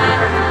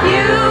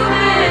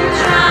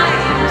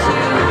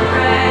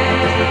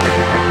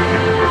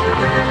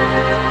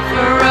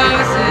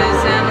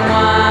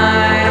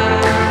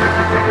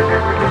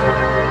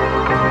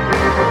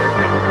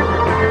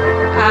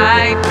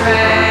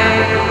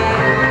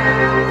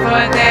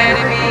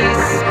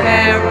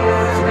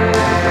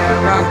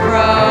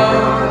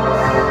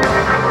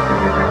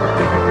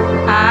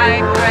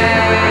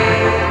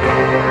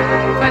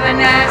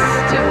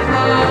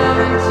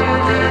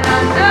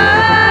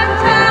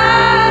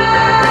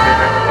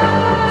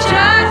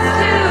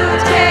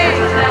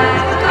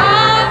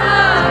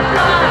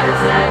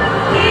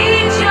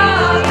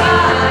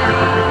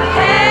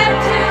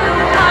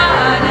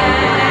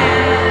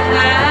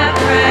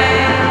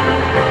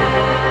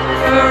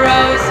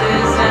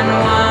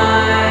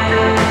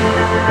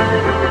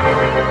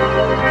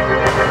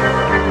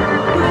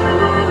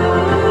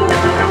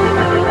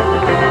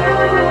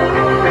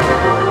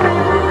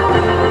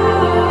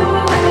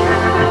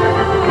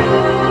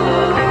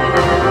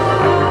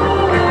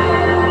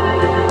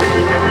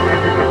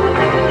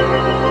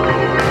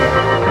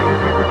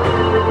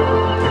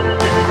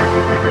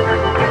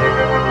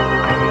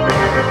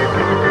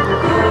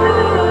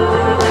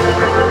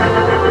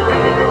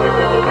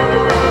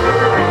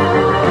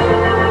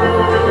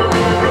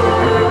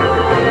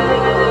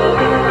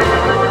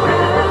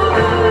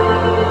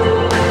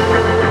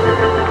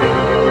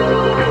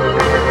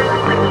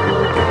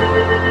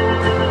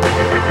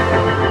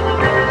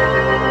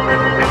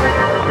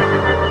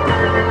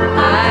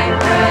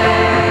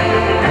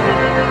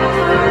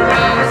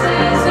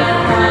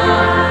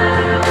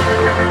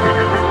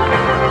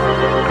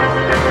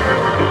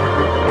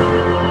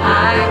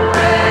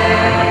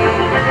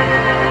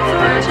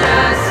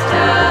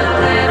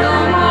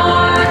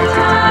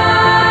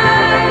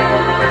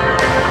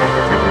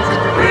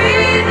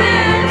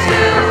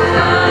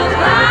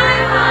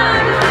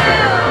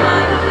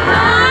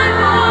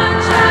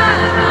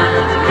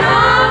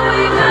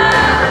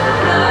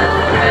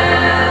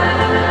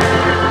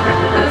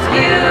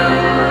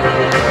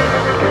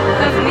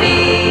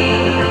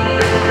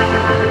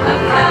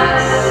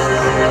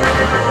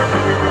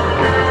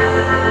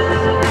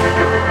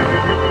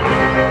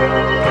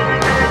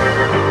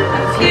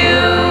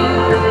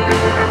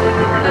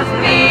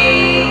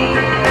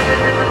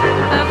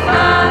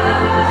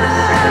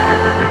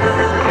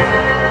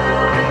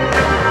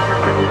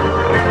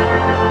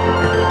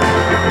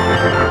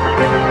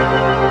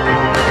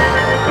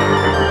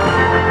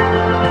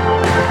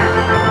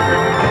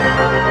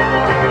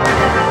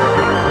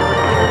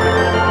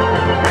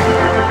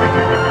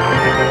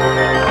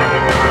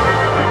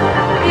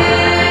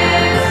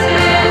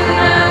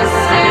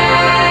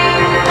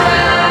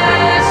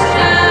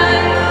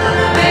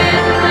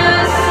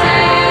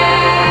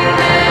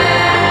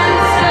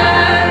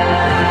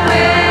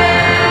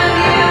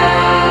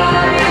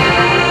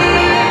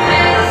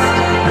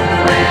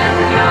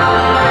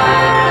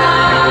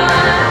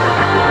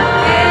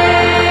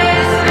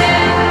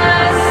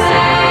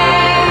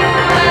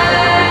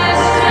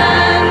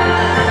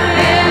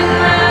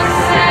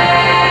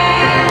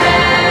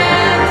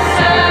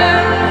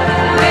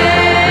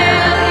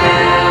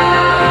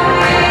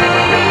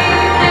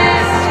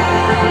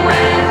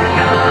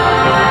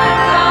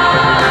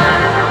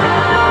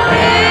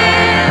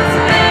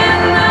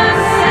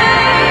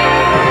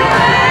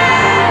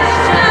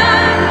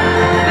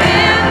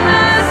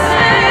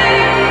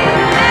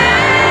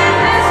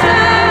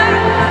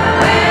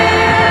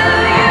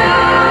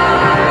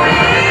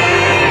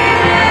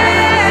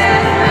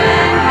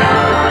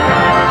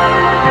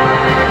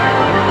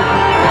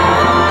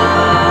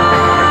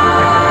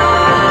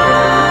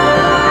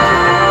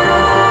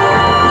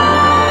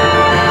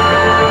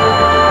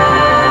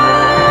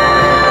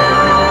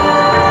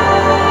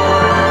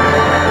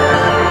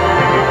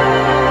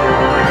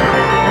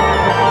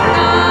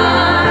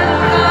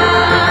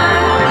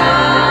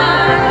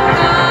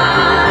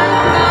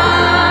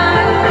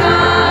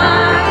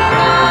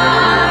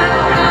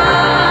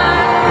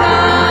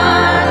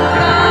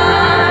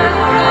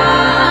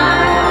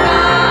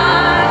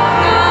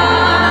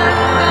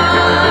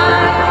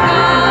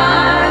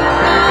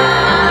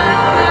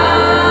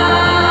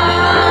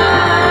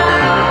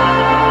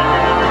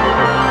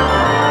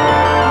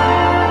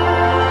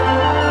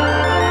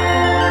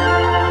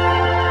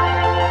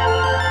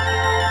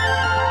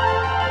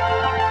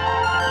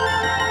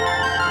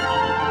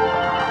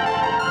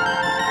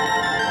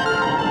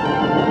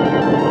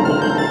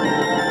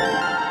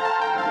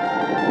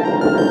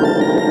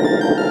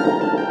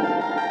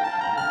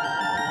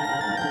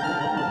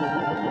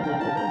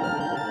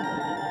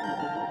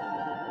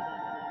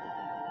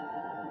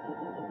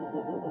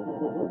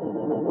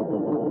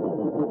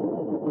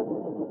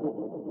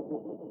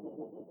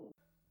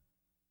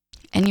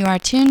 And you are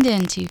tuned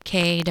in to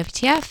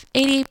KWTF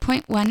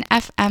 88.1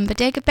 FM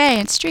Bodega Bay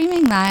and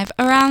streaming live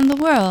around the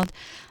world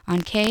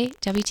on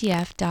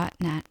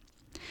kwtf.net.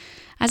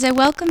 As I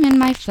welcome in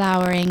my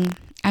flowering,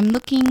 I'm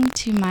looking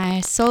to my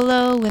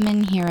solo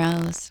women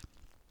heroes,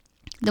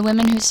 the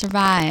women who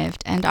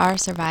survived and are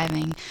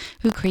surviving,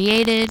 who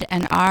created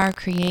and are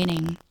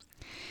creating.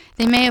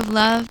 They may have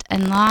loved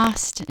and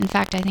lost, in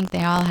fact I think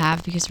they all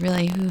have, because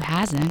really who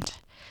hasn't?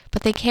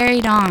 But they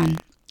carried on,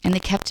 and they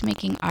kept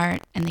making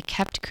art, and they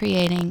kept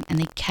creating, and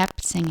they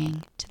kept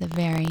singing to the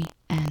very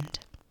end.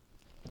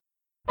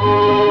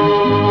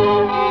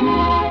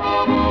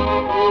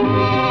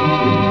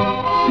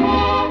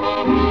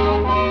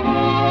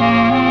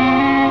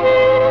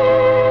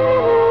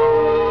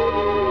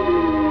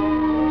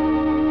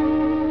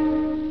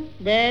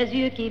 Des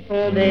yeux qui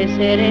font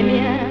baisser les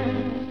miens,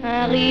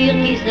 un rire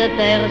qui se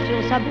perd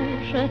sur sa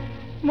bouche,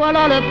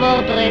 voilà le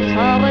portrait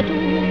sans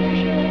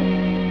retouche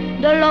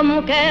de l'homme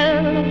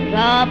auquel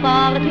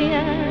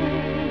j'appartiens.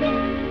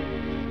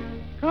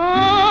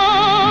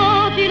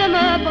 Quand il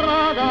me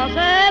prend dans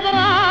ses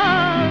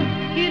bras,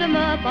 qu'il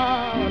me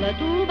parle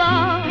tout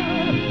bas,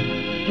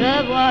 je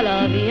vois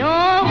la vie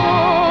en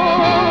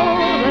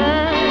rose.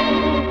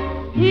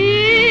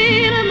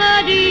 Il me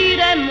dit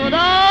des mots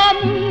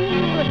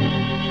d'amour,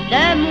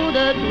 des mots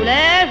de tous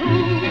les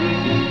jours,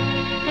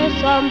 et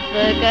ça me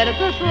fait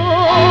quelque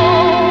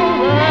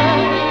chose.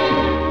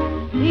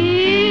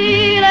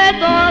 Il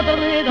est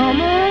entré dans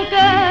mon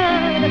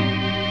cœur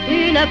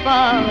une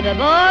part de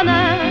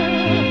bonheur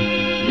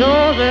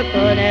dont je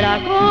connais la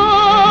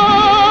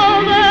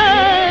cause.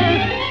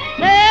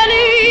 C'est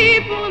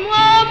lui pour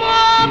moi,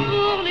 moi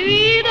pour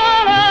lui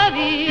dans la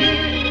vie.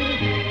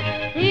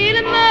 Il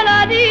me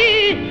l'a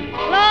dit,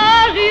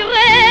 l'a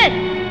juré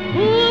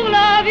pour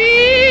la vie.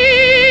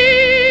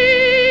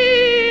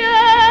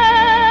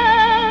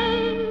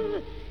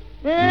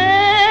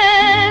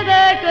 Et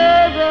dès que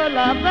je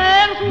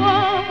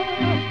l'aperçois,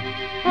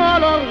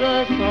 alors je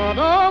sens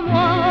dans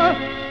moi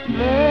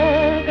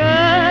mon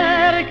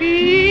cœur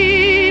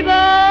qui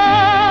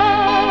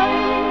bat.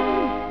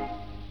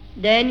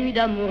 Des nuits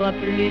d'amour à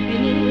plus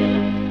finir,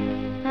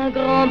 un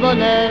grand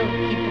bonheur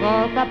qui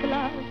prend sa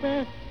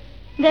place,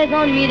 des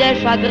ennuis, des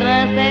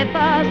chagrins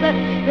s'effacent,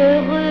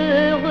 heureux,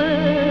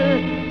 heureux,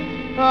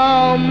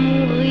 à en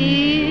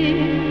mourir.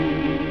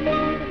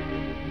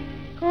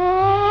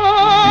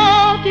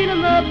 Quand il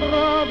me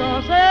prend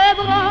dans ses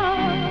bras,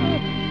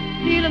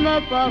 il me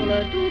parle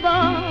tout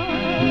bas,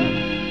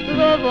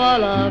 je vois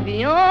la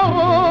vie en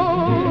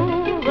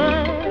rose.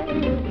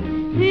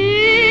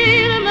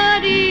 Il me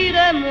dit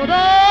des mots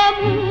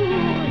d'amour,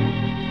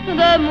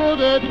 des mots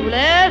de tous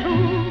les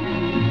jours,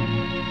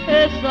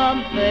 et ça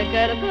me fait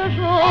quelque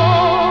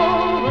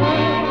chose.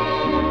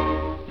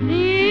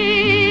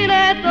 Il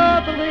est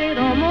entré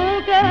dans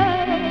mon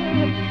cœur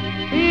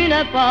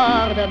une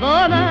part de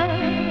bonheur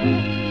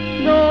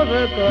dont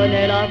je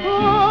connais la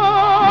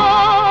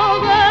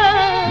cause.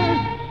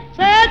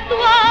 C'est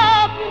toi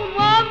pour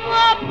moi,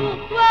 moi pour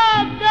toi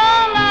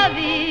dans la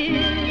vie.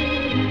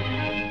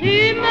 Tu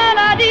me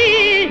l'as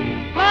dit,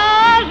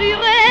 m'as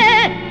juré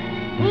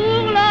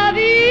pour la vie.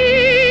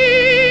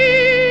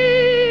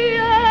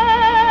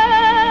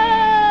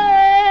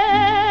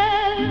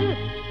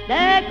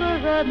 Dès que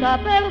je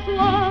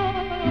t'aperçois,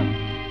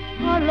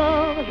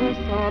 alors je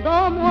sens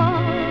dans moi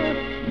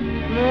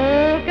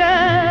mon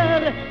cœur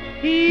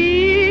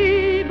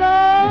qui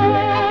bat.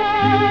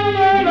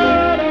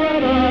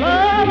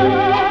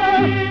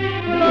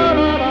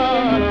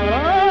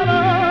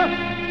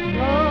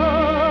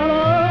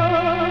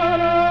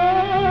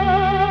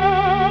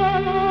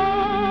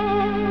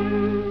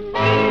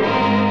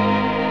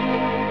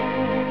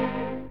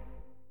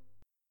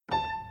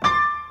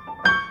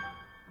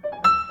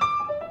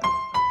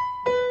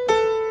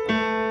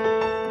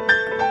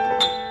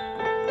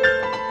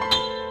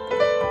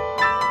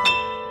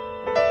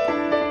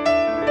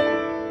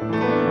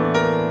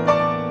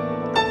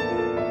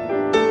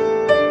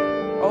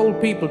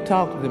 People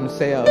talk to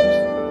themselves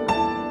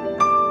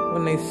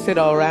when they sit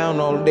around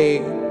all day.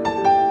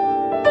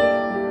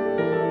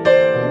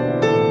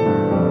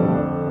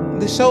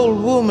 This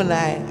old woman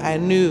I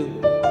knew,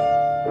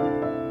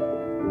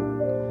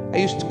 I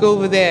used to go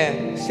over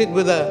there, sit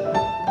with her,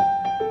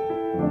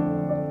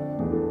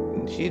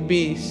 and she'd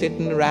be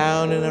sitting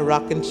around in a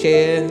rocking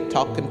chair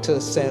talking to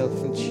herself,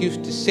 and she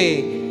used to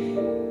say,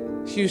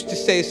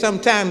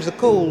 sometimes the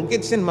cold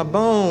gets in my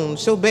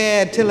bones so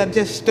bad till I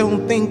just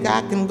don't think I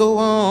can go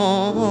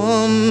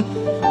on.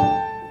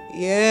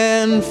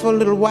 Yeah, and for a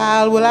little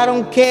while, well, I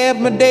don't care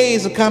if my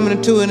days are coming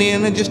to an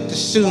end, I just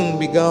as soon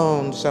be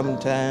gone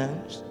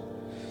sometimes.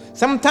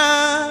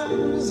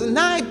 Sometimes the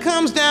night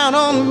comes down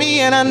on me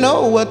and I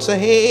know what's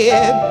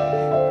ahead.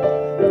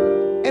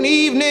 An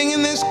evening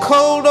in this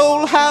cold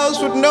old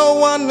house with no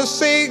one to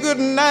say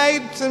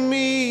goodnight to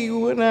me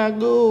when I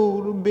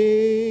go to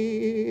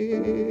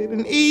bed.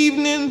 An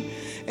evening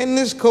in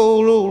this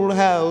cold old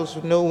house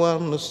with no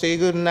one to say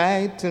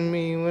goodnight to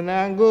me when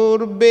I go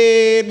to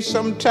bed.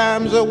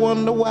 Sometimes I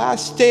wonder why I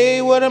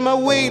stay. What am I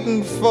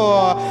waiting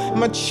for?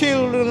 My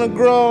children are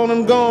grown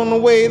and gone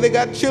away. They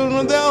got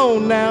children of their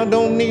own now,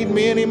 don't need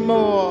me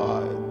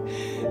anymore.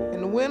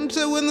 In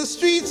winter when the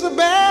streets are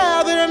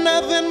bare, there are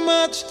nothing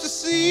much to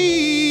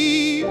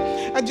see.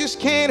 I just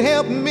can't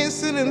help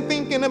missing and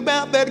thinking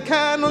about that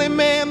kindly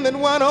man that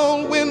one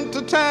old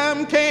winter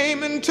time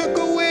came and took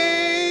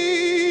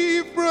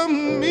away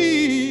from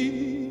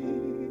me.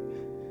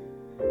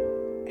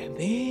 And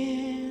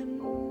then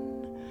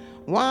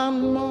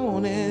one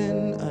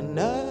morning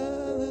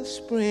another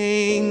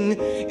spring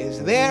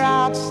is there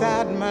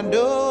outside my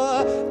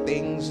door.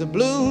 Things are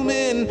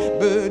blooming,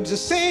 birds are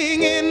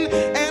singing,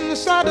 and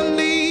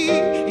suddenly,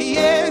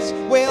 yes,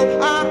 well,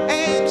 I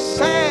ain't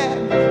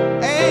sad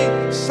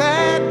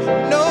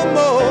no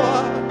more.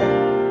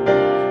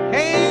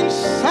 Ain't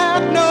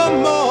sad no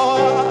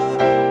more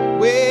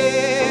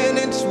when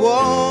it's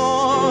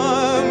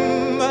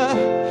warm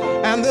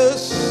and the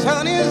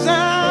sun is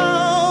out.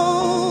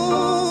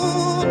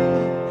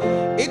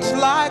 It's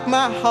like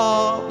my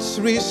heart's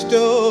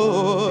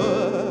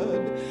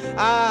restored.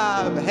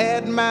 I've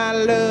had my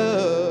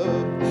love,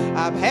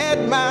 I've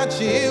had my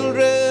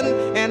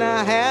children, and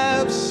I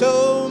have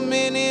so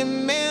many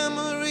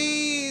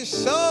memories.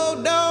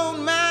 So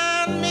don't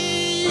mind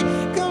me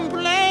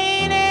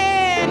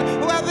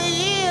complaining what the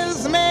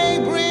years may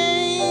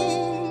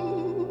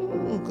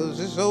bring, 'cause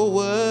this old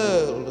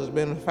world has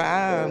been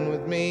fine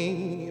with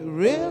me,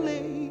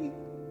 really.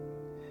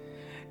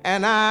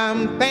 And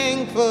I'm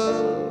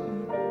thankful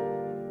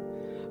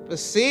for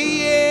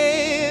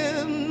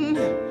seeing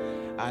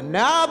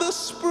another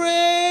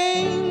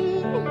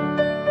spring.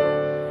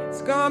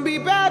 It's gonna be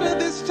better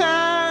this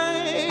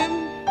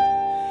time.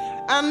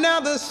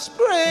 Another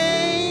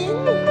spring.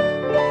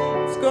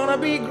 It's gonna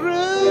be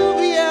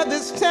groovier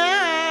this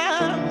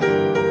time.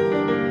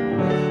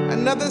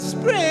 Another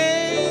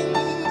spring.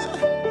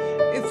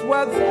 It's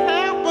what's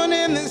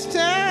happening this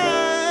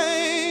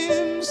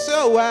time.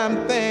 So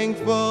I'm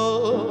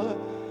thankful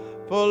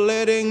for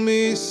letting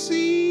me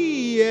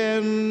see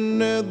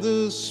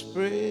another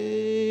spring.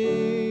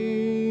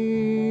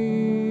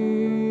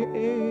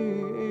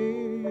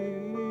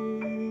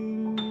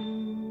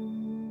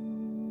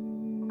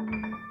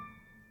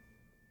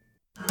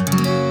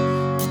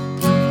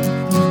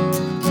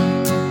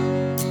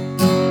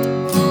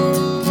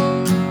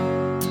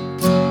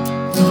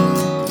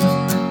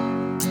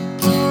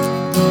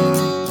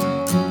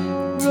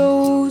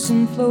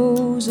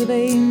 Flows of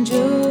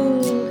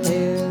angel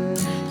hair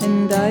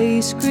and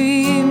ice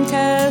cream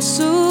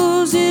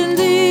castles in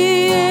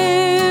the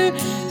air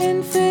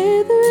and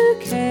feather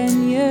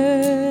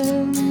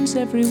canyons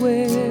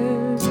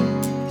everywhere.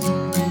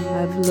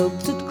 I've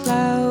looked at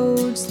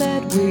clouds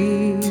that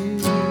way,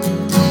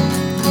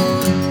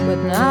 but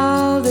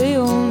now they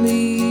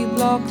only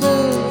block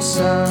the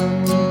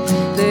sun.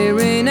 They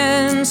rain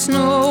and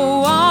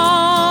snow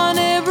on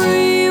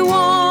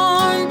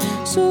everyone.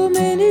 So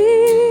many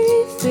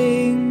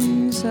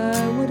things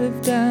I would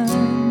have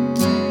done,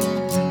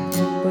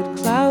 but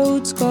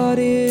clouds got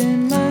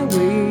in my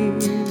way.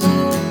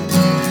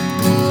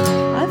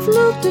 I've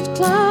looked at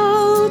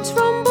clouds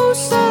from both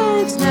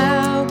sides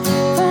now,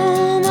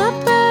 from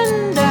up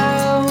and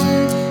down,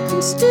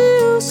 and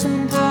still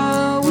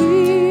somehow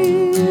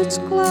it's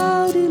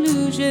cloud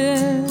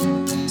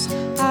illusions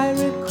I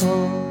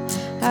recall.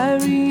 I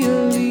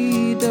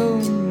really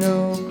don't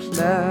know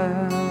clouds.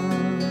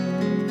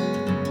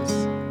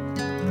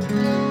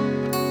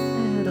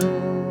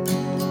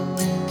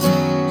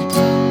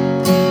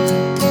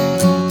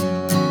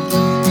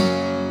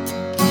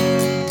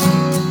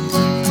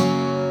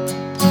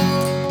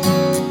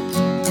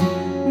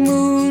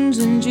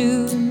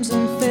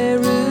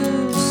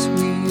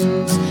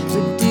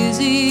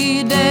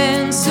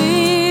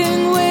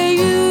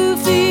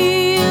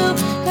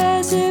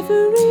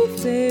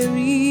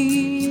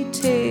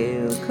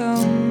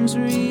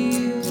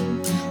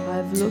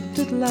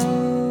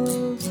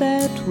 Love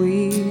that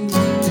way,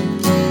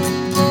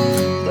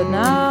 but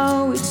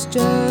now it's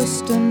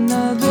just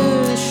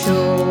another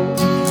show.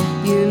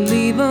 You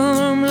leave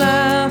them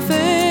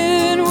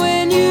laughing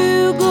when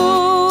you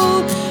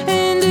go,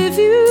 and if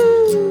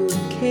you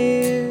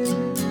care,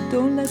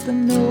 don't let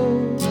them know.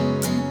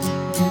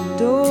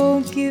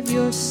 Don't give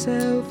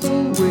yourself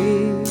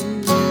away.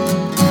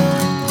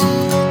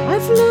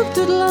 I've looked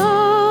at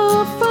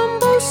love from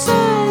both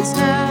sides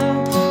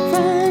now,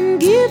 from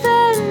give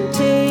and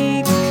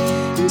take,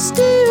 and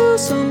still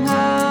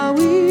somehow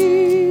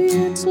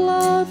it's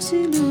love's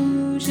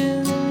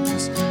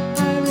illusions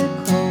I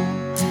recall.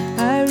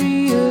 I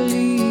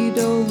really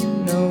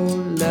don't know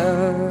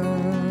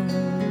love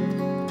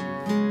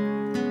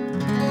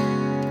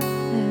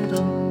at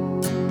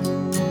all.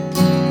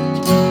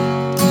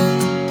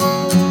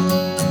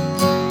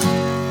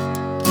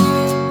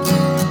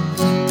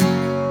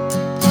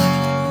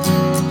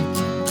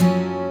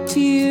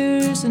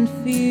 Tears and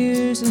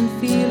fears and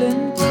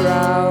feeling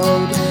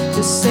proud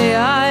to say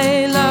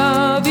I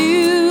love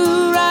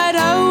you right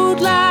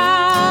out loud.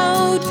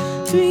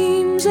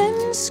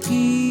 and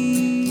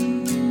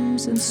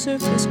schemes and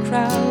circus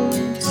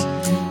crowds.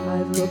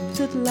 I've looked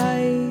at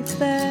life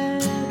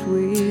that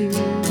way.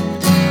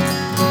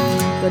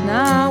 But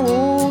now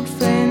old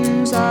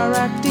friends are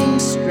acting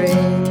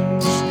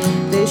strange.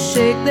 They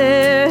shake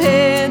their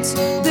heads,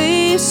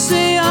 they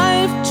say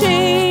I've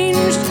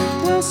changed.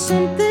 Well,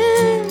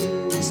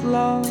 something's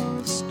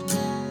lost,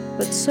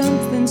 but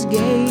something's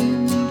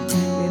gained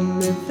in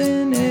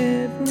living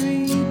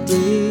every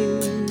day.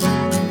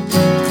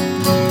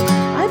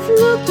 I've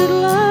looked at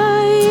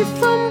life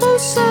from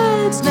both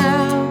sides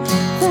now,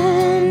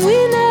 from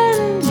win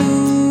and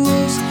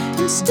lose,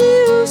 and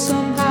still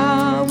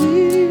somehow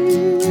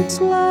it's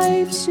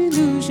life's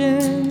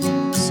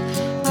illusions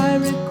I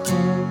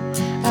recall.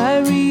 I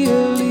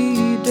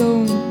really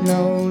don't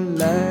know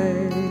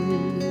life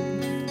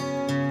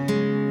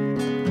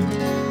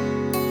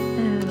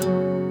at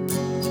all.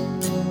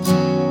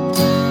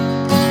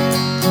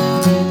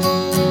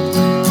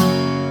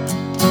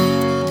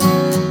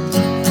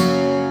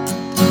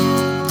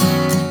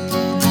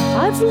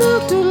 I've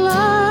looked at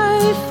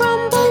life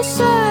from both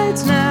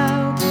sides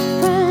now,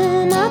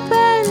 from up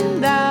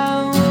and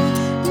down,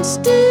 and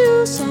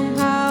still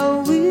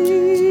somehow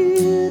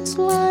it's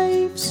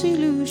life's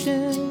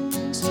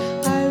illusions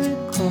I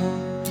recall.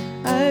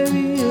 I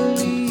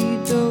really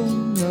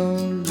don't know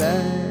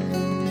life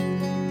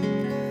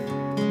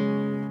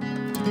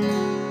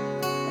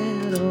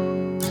at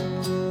all.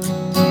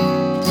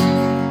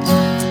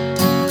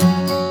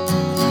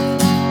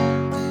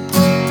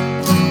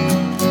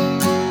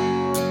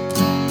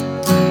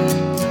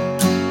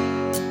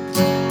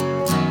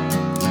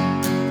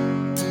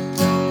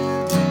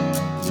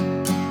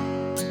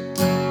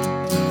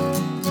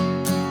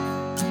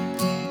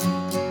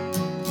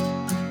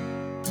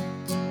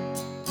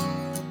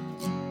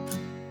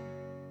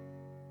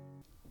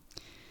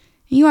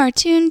 You are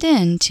tuned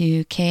in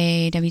to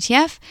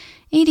KWTF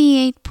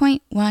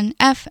 88.1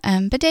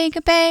 FM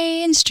Bodega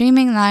Bay and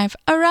streaming live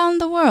around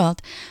the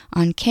world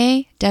on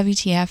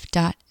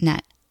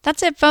KWTF.net.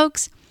 That's it,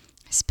 folks.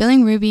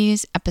 Spilling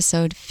Rubies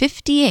episode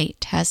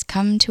 58 has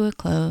come to a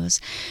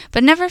close.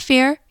 But never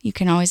fear, you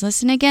can always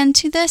listen again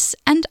to this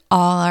and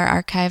all our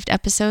archived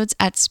episodes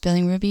at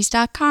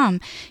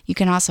spillingrubies.com. You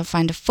can also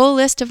find a full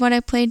list of what I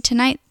played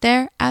tonight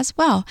there as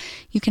well.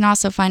 You can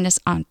also find us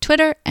on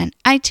Twitter and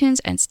iTunes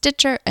and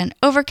Stitcher and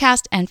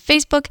Overcast and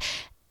Facebook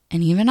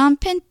and even on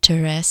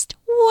Pinterest.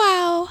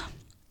 Wow!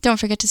 Don't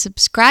forget to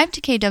subscribe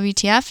to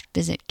KWTF.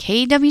 Visit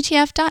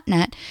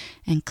kwtf.net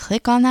and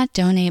click on that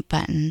donate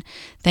button.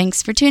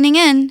 Thanks for tuning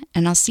in,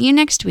 and I'll see you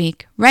next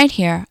week right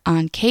here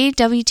on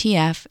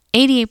KWTF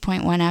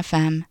 88.1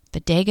 FM,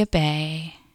 Bodega Bay.